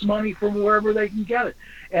takes money from wherever they can get it.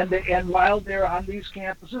 And while they're on these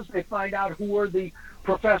campuses, they find out who are the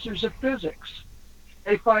professors of physics.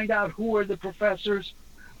 They find out who are the professors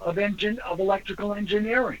of electrical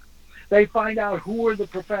engineering. They find out who are the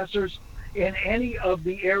professors in any of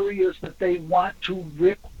the areas that they want to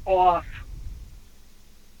rip off: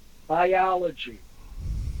 biology,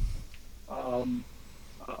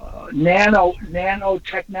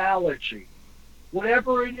 nanotechnology,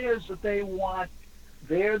 whatever it is that they want.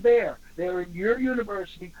 They're there. They're in your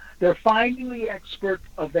university. They're finding the expert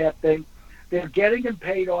of that thing. They're getting them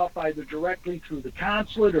paid off either directly through the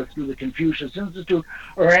consulate or through the Confucius Institute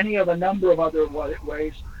or any of a number of other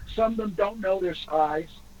ways. Some of them don't know they're spies.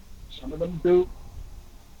 Some of them do.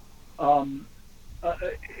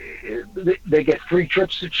 They get free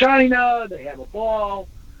trips to China. They have a ball.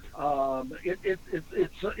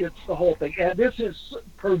 It's the whole thing, and this is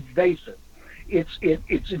pervasive.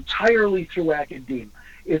 It's entirely through academia.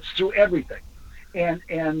 It's through everything.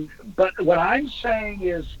 But what I'm saying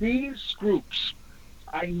is these groups,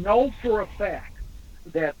 I know for a fact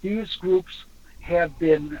that these groups have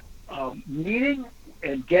been meeting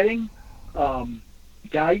and getting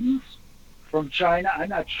guidance from China. I'm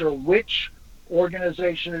not sure which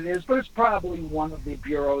organization it is, but it's probably one of the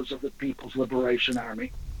bureaus of the People's Liberation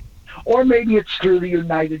Army. Or maybe it's through the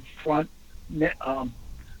United Front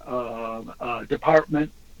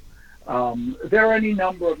department. There are any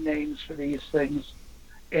number of names for these things,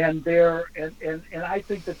 and I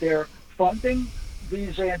think that they're funding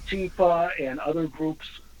these Antifa and other groups.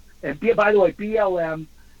 And by the way, BLM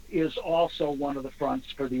is also one of the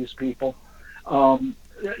fronts for these people.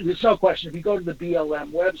 There's no question. If you go to the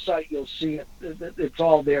BLM website, you'll see it. It's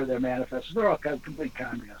all there. Their manifestos. They're all complete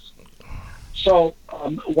communists. So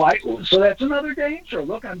why? So that's another danger.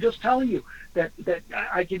 Look, I'm just telling you that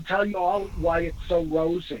I can tell you all why it's so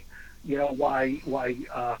rosy. You know why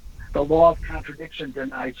the law of contradiction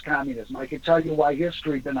denies communism. I can tell you why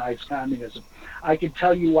history denies communism. I can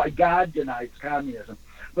tell you why God denies communism.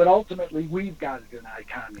 But ultimately, we've got to deny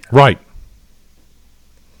communism. Right.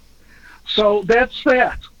 So that's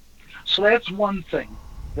that. So that's one thing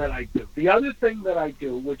that I do. The other thing that I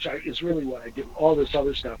do, is really what I do. All this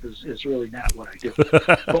other stuff is really not what I do.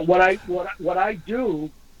 But what I do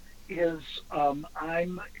is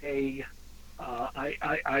I'm a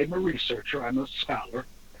researcher. I'm a scholar.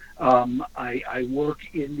 I work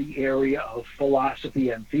in the area of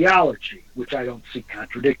philosophy and theology, which I don't see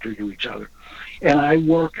contradictory to each other. And I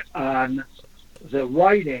work on the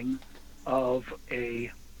writing of a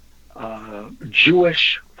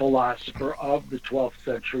Jewish philosopher of the 12th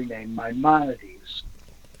century named Maimonides.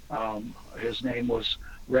 His name was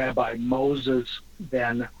Rabbi Moses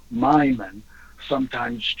ben Maimon.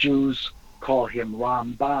 Sometimes Jews call him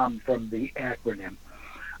Rambam from the acronym.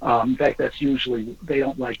 In fact, that's usually, they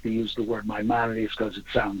don't like to use the word Maimonides because it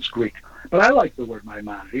sounds Greek. But I like the word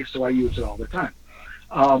Maimonides, so I use it all the time.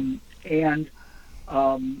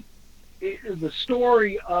 The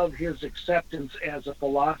story of his acceptance as a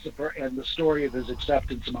philosopher and the story of his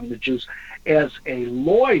acceptance among the Jews as a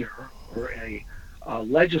lawyer or a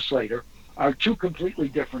legislator are two completely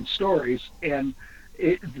different stories, and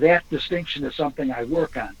that distinction is something I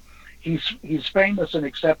work on. he's famous and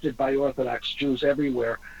accepted by Orthodox Jews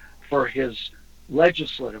everywhere for his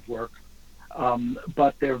legislative work,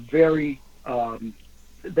 but they're very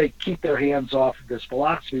they keep their hands off of his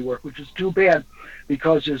philosophy work, which is too bad,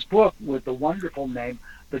 because his book with the wonderful name,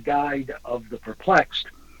 The Guide of the Perplexed,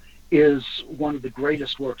 is one of the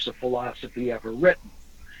greatest works of philosophy ever written.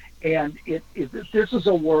 And this is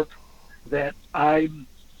a work that I'm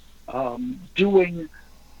doing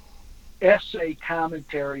essay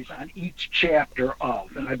commentaries on each chapter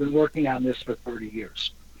of, and I've been working on this for 30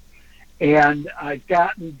 years. And I've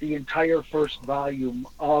gotten the entire first volume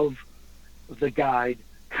of the guide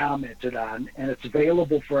commented on, and it's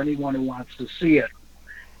available for anyone who wants to see it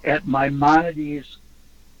at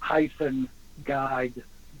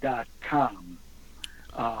Maimonides-guide.com,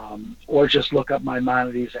 or just look up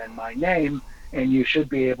Maimonides and my name, and you should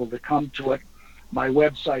be able to come to it. My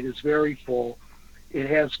website is very full. It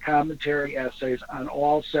has commentary essays on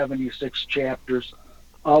all 76 chapters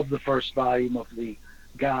of the first volume of the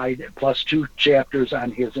guide, plus 2 chapters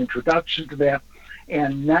on his introduction to that,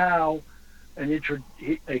 and now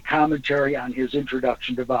a commentary on his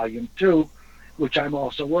introduction to volume 2, which I'm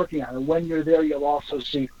also working on. And when you're there, you'll also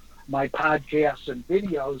see my podcasts and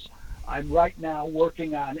videos. I'm right now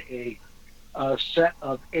working on a set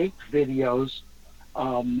of 8 videos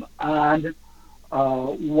on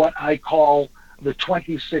what I call the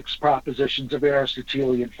 26 propositions of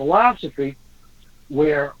Aristotelian philosophy,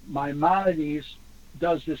 where Maimonides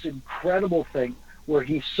does this incredible thing where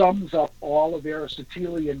he sums up all of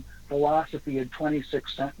Aristotelian philosophy in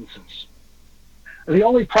 26 sentences. The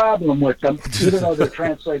only problem with them, even though they're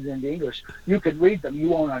translated into English, you can read them, you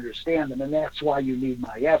won't understand them, and that's why you need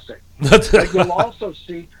my essay. But you'll also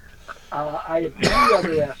see I have many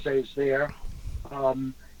other essays there,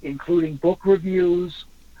 including book reviews.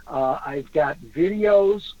 I've got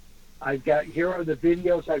videos. Here are the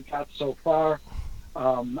videos I've got so far.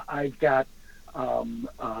 I've got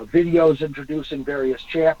videos introducing various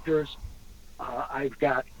chapters. I've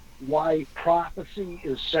got why prophecy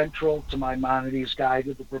is central to Maimonides' Guide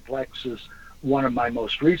to the Perplexed, is one of my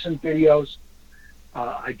most recent videos.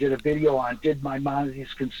 I did a video on, did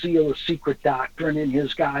Maimonides conceal a secret doctrine in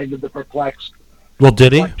his Guide to the Perplexed? Well,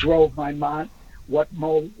 did he? What drove Maimonides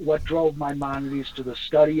to the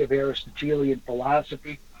study of Aristotelian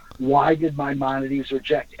philosophy? Why did Maimonides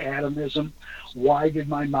reject atomism? Why did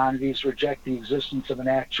Maimonides reject the existence of an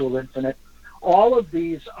actual infinite? All of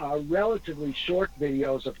these are relatively short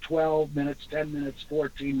videos of 12 minutes, 10 minutes,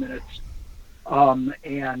 14 minutes. I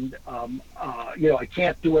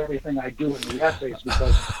can't do everything I do in the essays,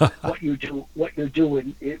 because what you do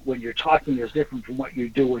when you're talking is different from what you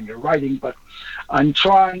do when you're writing. But I'm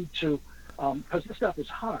trying to, because this stuff is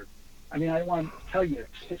hard. I mean, I don't want to tell you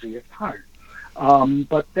it's hard.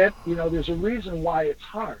 But that, there's a reason why it's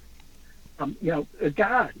hard.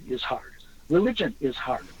 God is hard. Religion is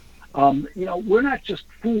hard. We're not just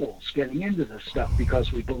fools getting into this stuff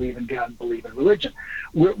because we believe in God and believe in religion.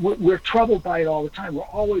 We're troubled by it all the time. We're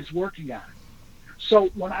always working on it. So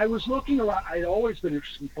when I was looking around, I'd always been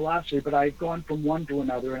interested in philosophy, but I'd gone from one to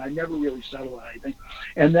another, and I never really settled on anything.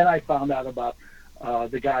 And then I found out about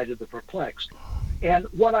the Guide to the Perplexed. And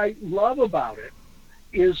what I love about it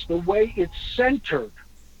is the way it's centered.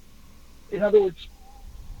 In other words,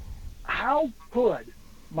 how could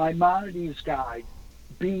Maimonides' Guide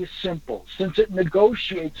be simple, since it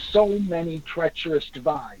negotiates so many treacherous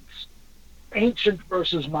divides? Ancient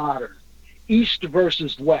versus modern, East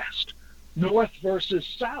versus West, North versus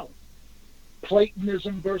South,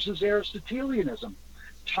 Platonism versus Aristotelianism,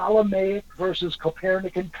 Ptolemaic versus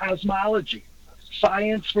Copernican cosmology,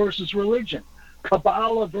 science versus religion,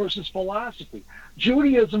 Kabbalah versus philosophy,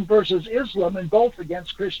 Judaism versus Islam, and both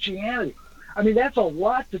against Christianity. I mean, that's a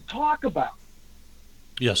lot to talk about.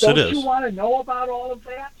 Yes, it is. Don't you want to know about all of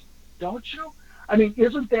that? Don't you? I mean,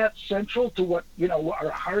 isn't that central to what, our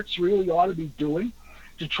hearts really ought to be doing,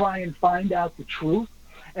 to try and find out the truth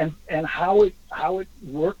and how it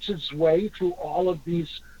works its way through all of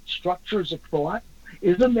these structures of thought?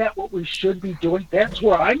 Isn't that what we should be doing? That's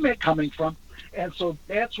where I'm coming from. And so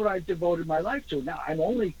that's what I've devoted my life to. Now, I'm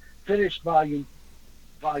only finished volume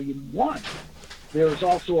 1. There is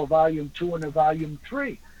also a volume 2 and a volume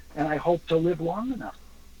 3, and I hope to live long enough.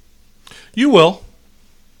 You will.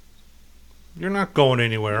 You're not going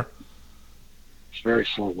anywhere. It's very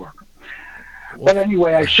slow work. But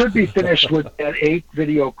anyway, I should be finished with that 8th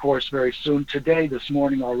video course very soon. This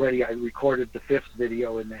morning already, I recorded the 5th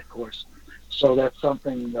video in that course. So that's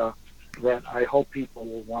something that I hope people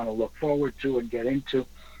will want to look forward to and get into.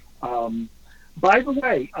 By the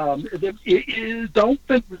way, don't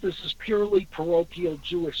think that this is purely parochial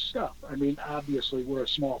Jewish stuff. I mean, obviously, we're a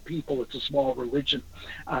small people. It's a small religion.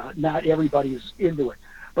 Not everybody's into it.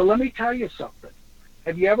 But let me tell you something.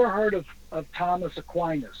 Have you ever heard of Thomas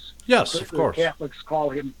Aquinas? Yes, of course. The Catholics call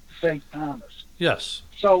him St. Thomas. Yes.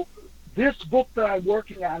 So this book that I'm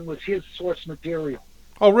working on was his source material.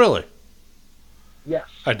 Oh, really? Yes.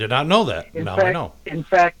 I did not know that. Now I know. In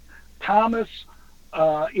fact, Thomas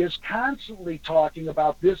is constantly talking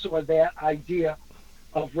about this or that idea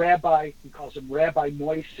of Rabbi, he calls him Rabbi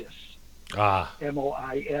Moises,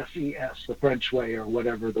 Moises, the French way or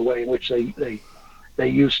whatever, the way in which they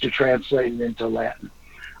used to translate it into Latin.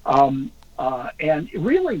 And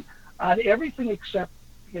really on everything except,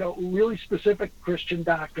 really specific Christian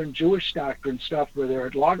doctrine, Jewish doctrine stuff where they're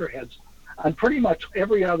at loggerheads, on pretty much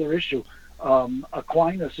every other issue,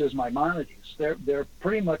 Aquinas is Maimonides. They're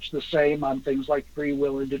pretty much the same on things like free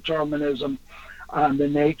will and determinism, on the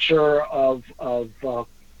nature of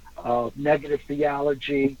negative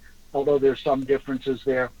theology, although there's some differences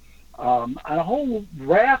there, on a whole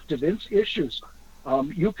raft of issues.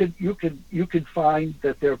 You could find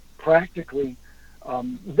that they're practically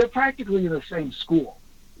in the same school,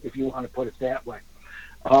 if you want to put it that way.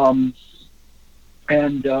 And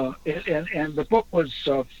the book was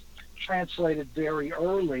translated very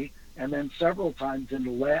early, and then several times into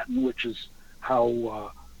Latin, which is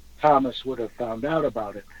how Thomas would have found out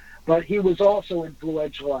about it. But he was also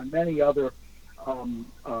influential on many other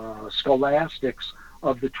scholastics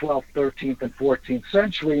of the 12th, 13th, and 14th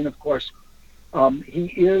century. And of course, he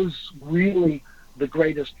is really the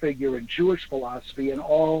greatest figure in Jewish philosophy, and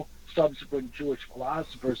all subsequent Jewish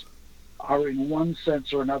philosophers are in one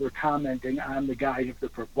sense or another commenting on the Guide of the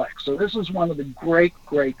Perplexed. So this is one of the great,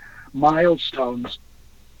 great milestones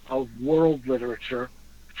of world literature,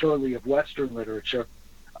 surely of Western literature,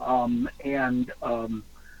 and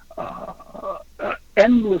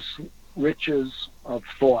endless riches of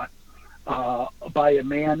thought by a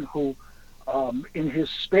man who, in his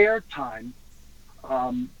spare time,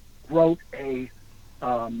 wrote an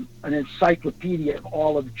encyclopedia of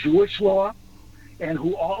all of Jewish law, and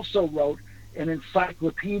who also wrote an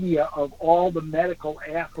encyclopedia of all the medical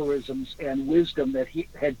aphorisms and wisdom that he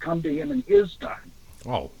had come to him in his time.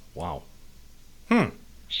 Oh, wow.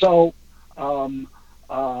 So Maimonides,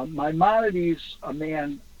 a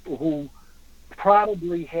man who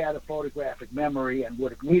probably had a photographic memory and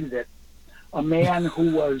would have needed it, a man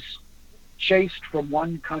who was chased from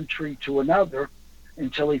one country to another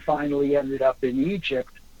until he finally ended up in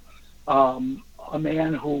Egypt, a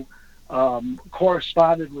man who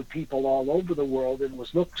corresponded with people all over the world and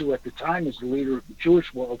was looked to at the time as the leader of the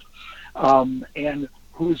Jewish world, and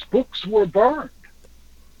whose books were burned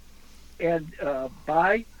and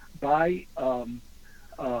by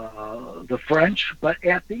the French, but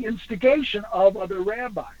at the instigation of other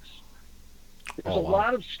rabbis. There's a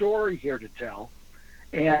lot of story here to tell,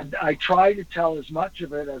 and I try to tell as much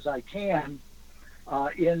of it as I can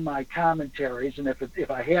in my commentaries, and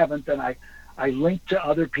if I haven't, then I link to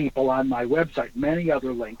other people on my website, many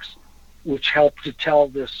other links, which help to tell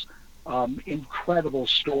this incredible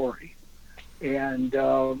story. And,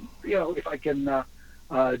 if I can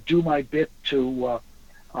do my bit to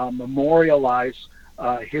memorialize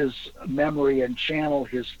his memory and channel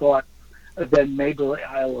his thought, then maybe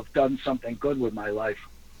I'll have done something good with my life.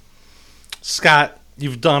 Scott,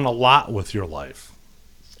 you've done a lot with your life.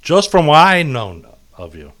 Just from what I know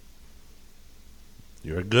of you.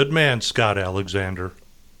 You're a good man, Scott Alexander.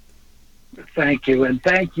 Thank you, and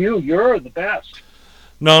thank you. You're the best.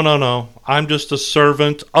 No. I'm just a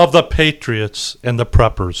servant of the patriots and the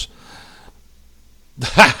preppers.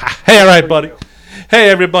 Hey, all right, buddy. Hey,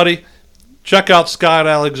 everybody. Check out Scott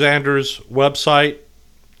Alexander's website.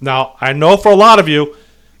 Now, I know for a lot of you,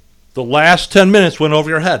 the last 10 minutes went over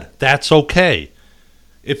your head. That's okay.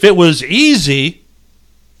 If it was easy,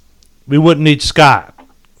 we wouldn't need Scott.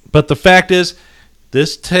 But the fact is,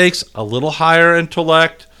 this takes a little higher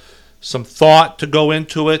intellect, some thought to go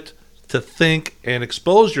into it, to think and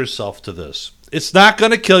expose yourself to this. It's not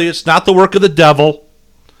going to kill you. It's not the work of the devil.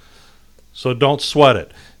 So don't sweat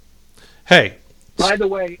it. Hey. By the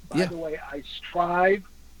way, I strive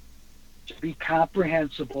to be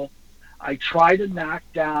comprehensible. I try to knock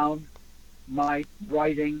down my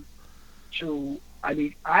writing to,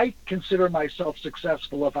 I consider myself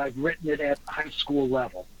successful if I've written it at high school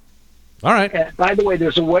level. All right. And by the way,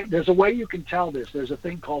 there's a way you can tell this. There's a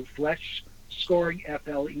thing called Flesch scoring,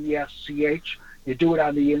 F-L-E-S-C-H. You do it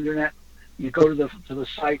on the internet. You go to the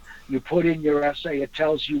site. You put in your essay. It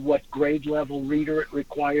tells you what grade level reader it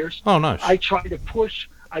requires. Oh, nice. I try to push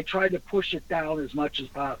I try to push it down as much as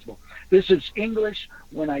possible. This is English.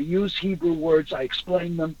 When I use Hebrew words, I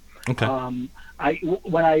explain them. Okay.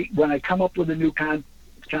 When I come up with a new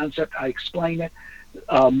concept, I explain it.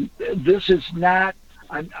 This is not.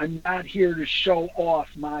 I'm not here to show off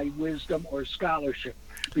my wisdom or scholarship,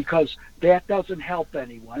 because that doesn't help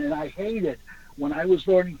anyone. And I hated when I was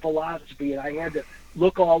learning philosophy and I had to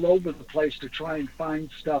look all over the place to try and find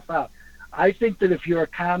stuff out. I think that if you're a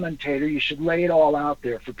commentator, you should lay it all out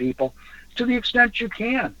there for people to the extent you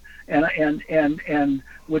can. And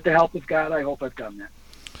with the help of God, I hope I've done that.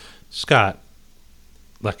 Scott,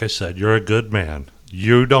 like I said, you're a good man.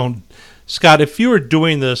 Scott, if you were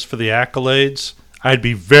doing this for the accolades, I'd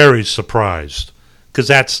be very surprised, because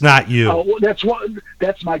that's not you. Oh,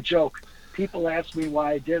 that's my joke. People ask me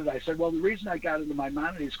why I did it. I said, well, the reason I got into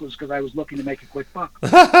Maimonides was because I was looking to make a quick buck.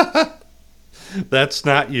 That's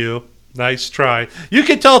not you. Nice try. You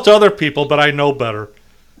can tell it to other people, but I know better.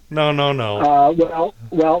 No.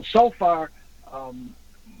 Well, so far,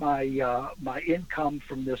 my income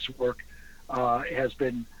from this work has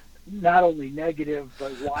been not only negative,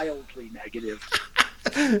 but wildly negative.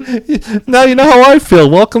 Now you know how I feel.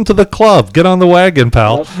 Welcome to the club. Get on the wagon,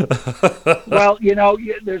 pal. Well,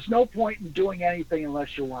 there's no point in doing anything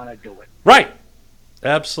unless you want to do it. Right.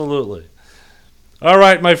 Absolutely. All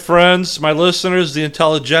right, my friends, my listeners, the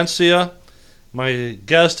intelligentsia. My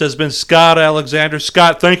guest has been Scott Alexander.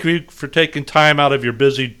 Scott, thank you for taking time out of your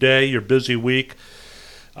busy day, your busy week.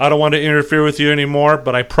 I don't want to interfere with you anymore,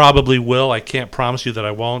 but I probably will. I can't promise you that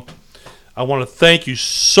I won't. I want to thank you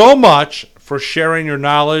so much for sharing your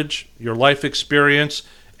knowledge, your life experience,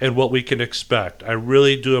 and what we can expect. I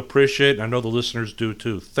really do appreciate it, and I know the listeners do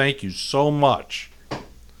too. Thank you so much.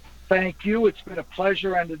 Thank you. It's been a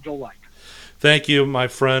pleasure and a delight. Thank you, my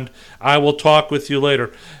friend. I will talk with you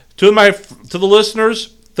later. To the listeners,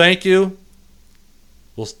 thank you.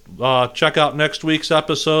 We'll check out next week's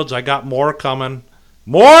episodes. I got more coming.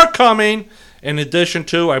 More coming! In addition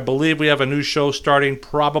to, I believe we have a new show starting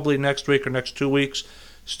probably next week or next 2 weeks.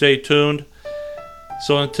 Stay tuned.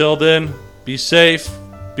 So until then, be safe,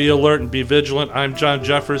 be alert, and be vigilant. I'm John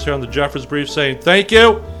Jeffers here on the Jeffers Brief saying thank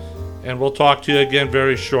you, and we'll talk to you again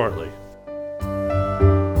very shortly.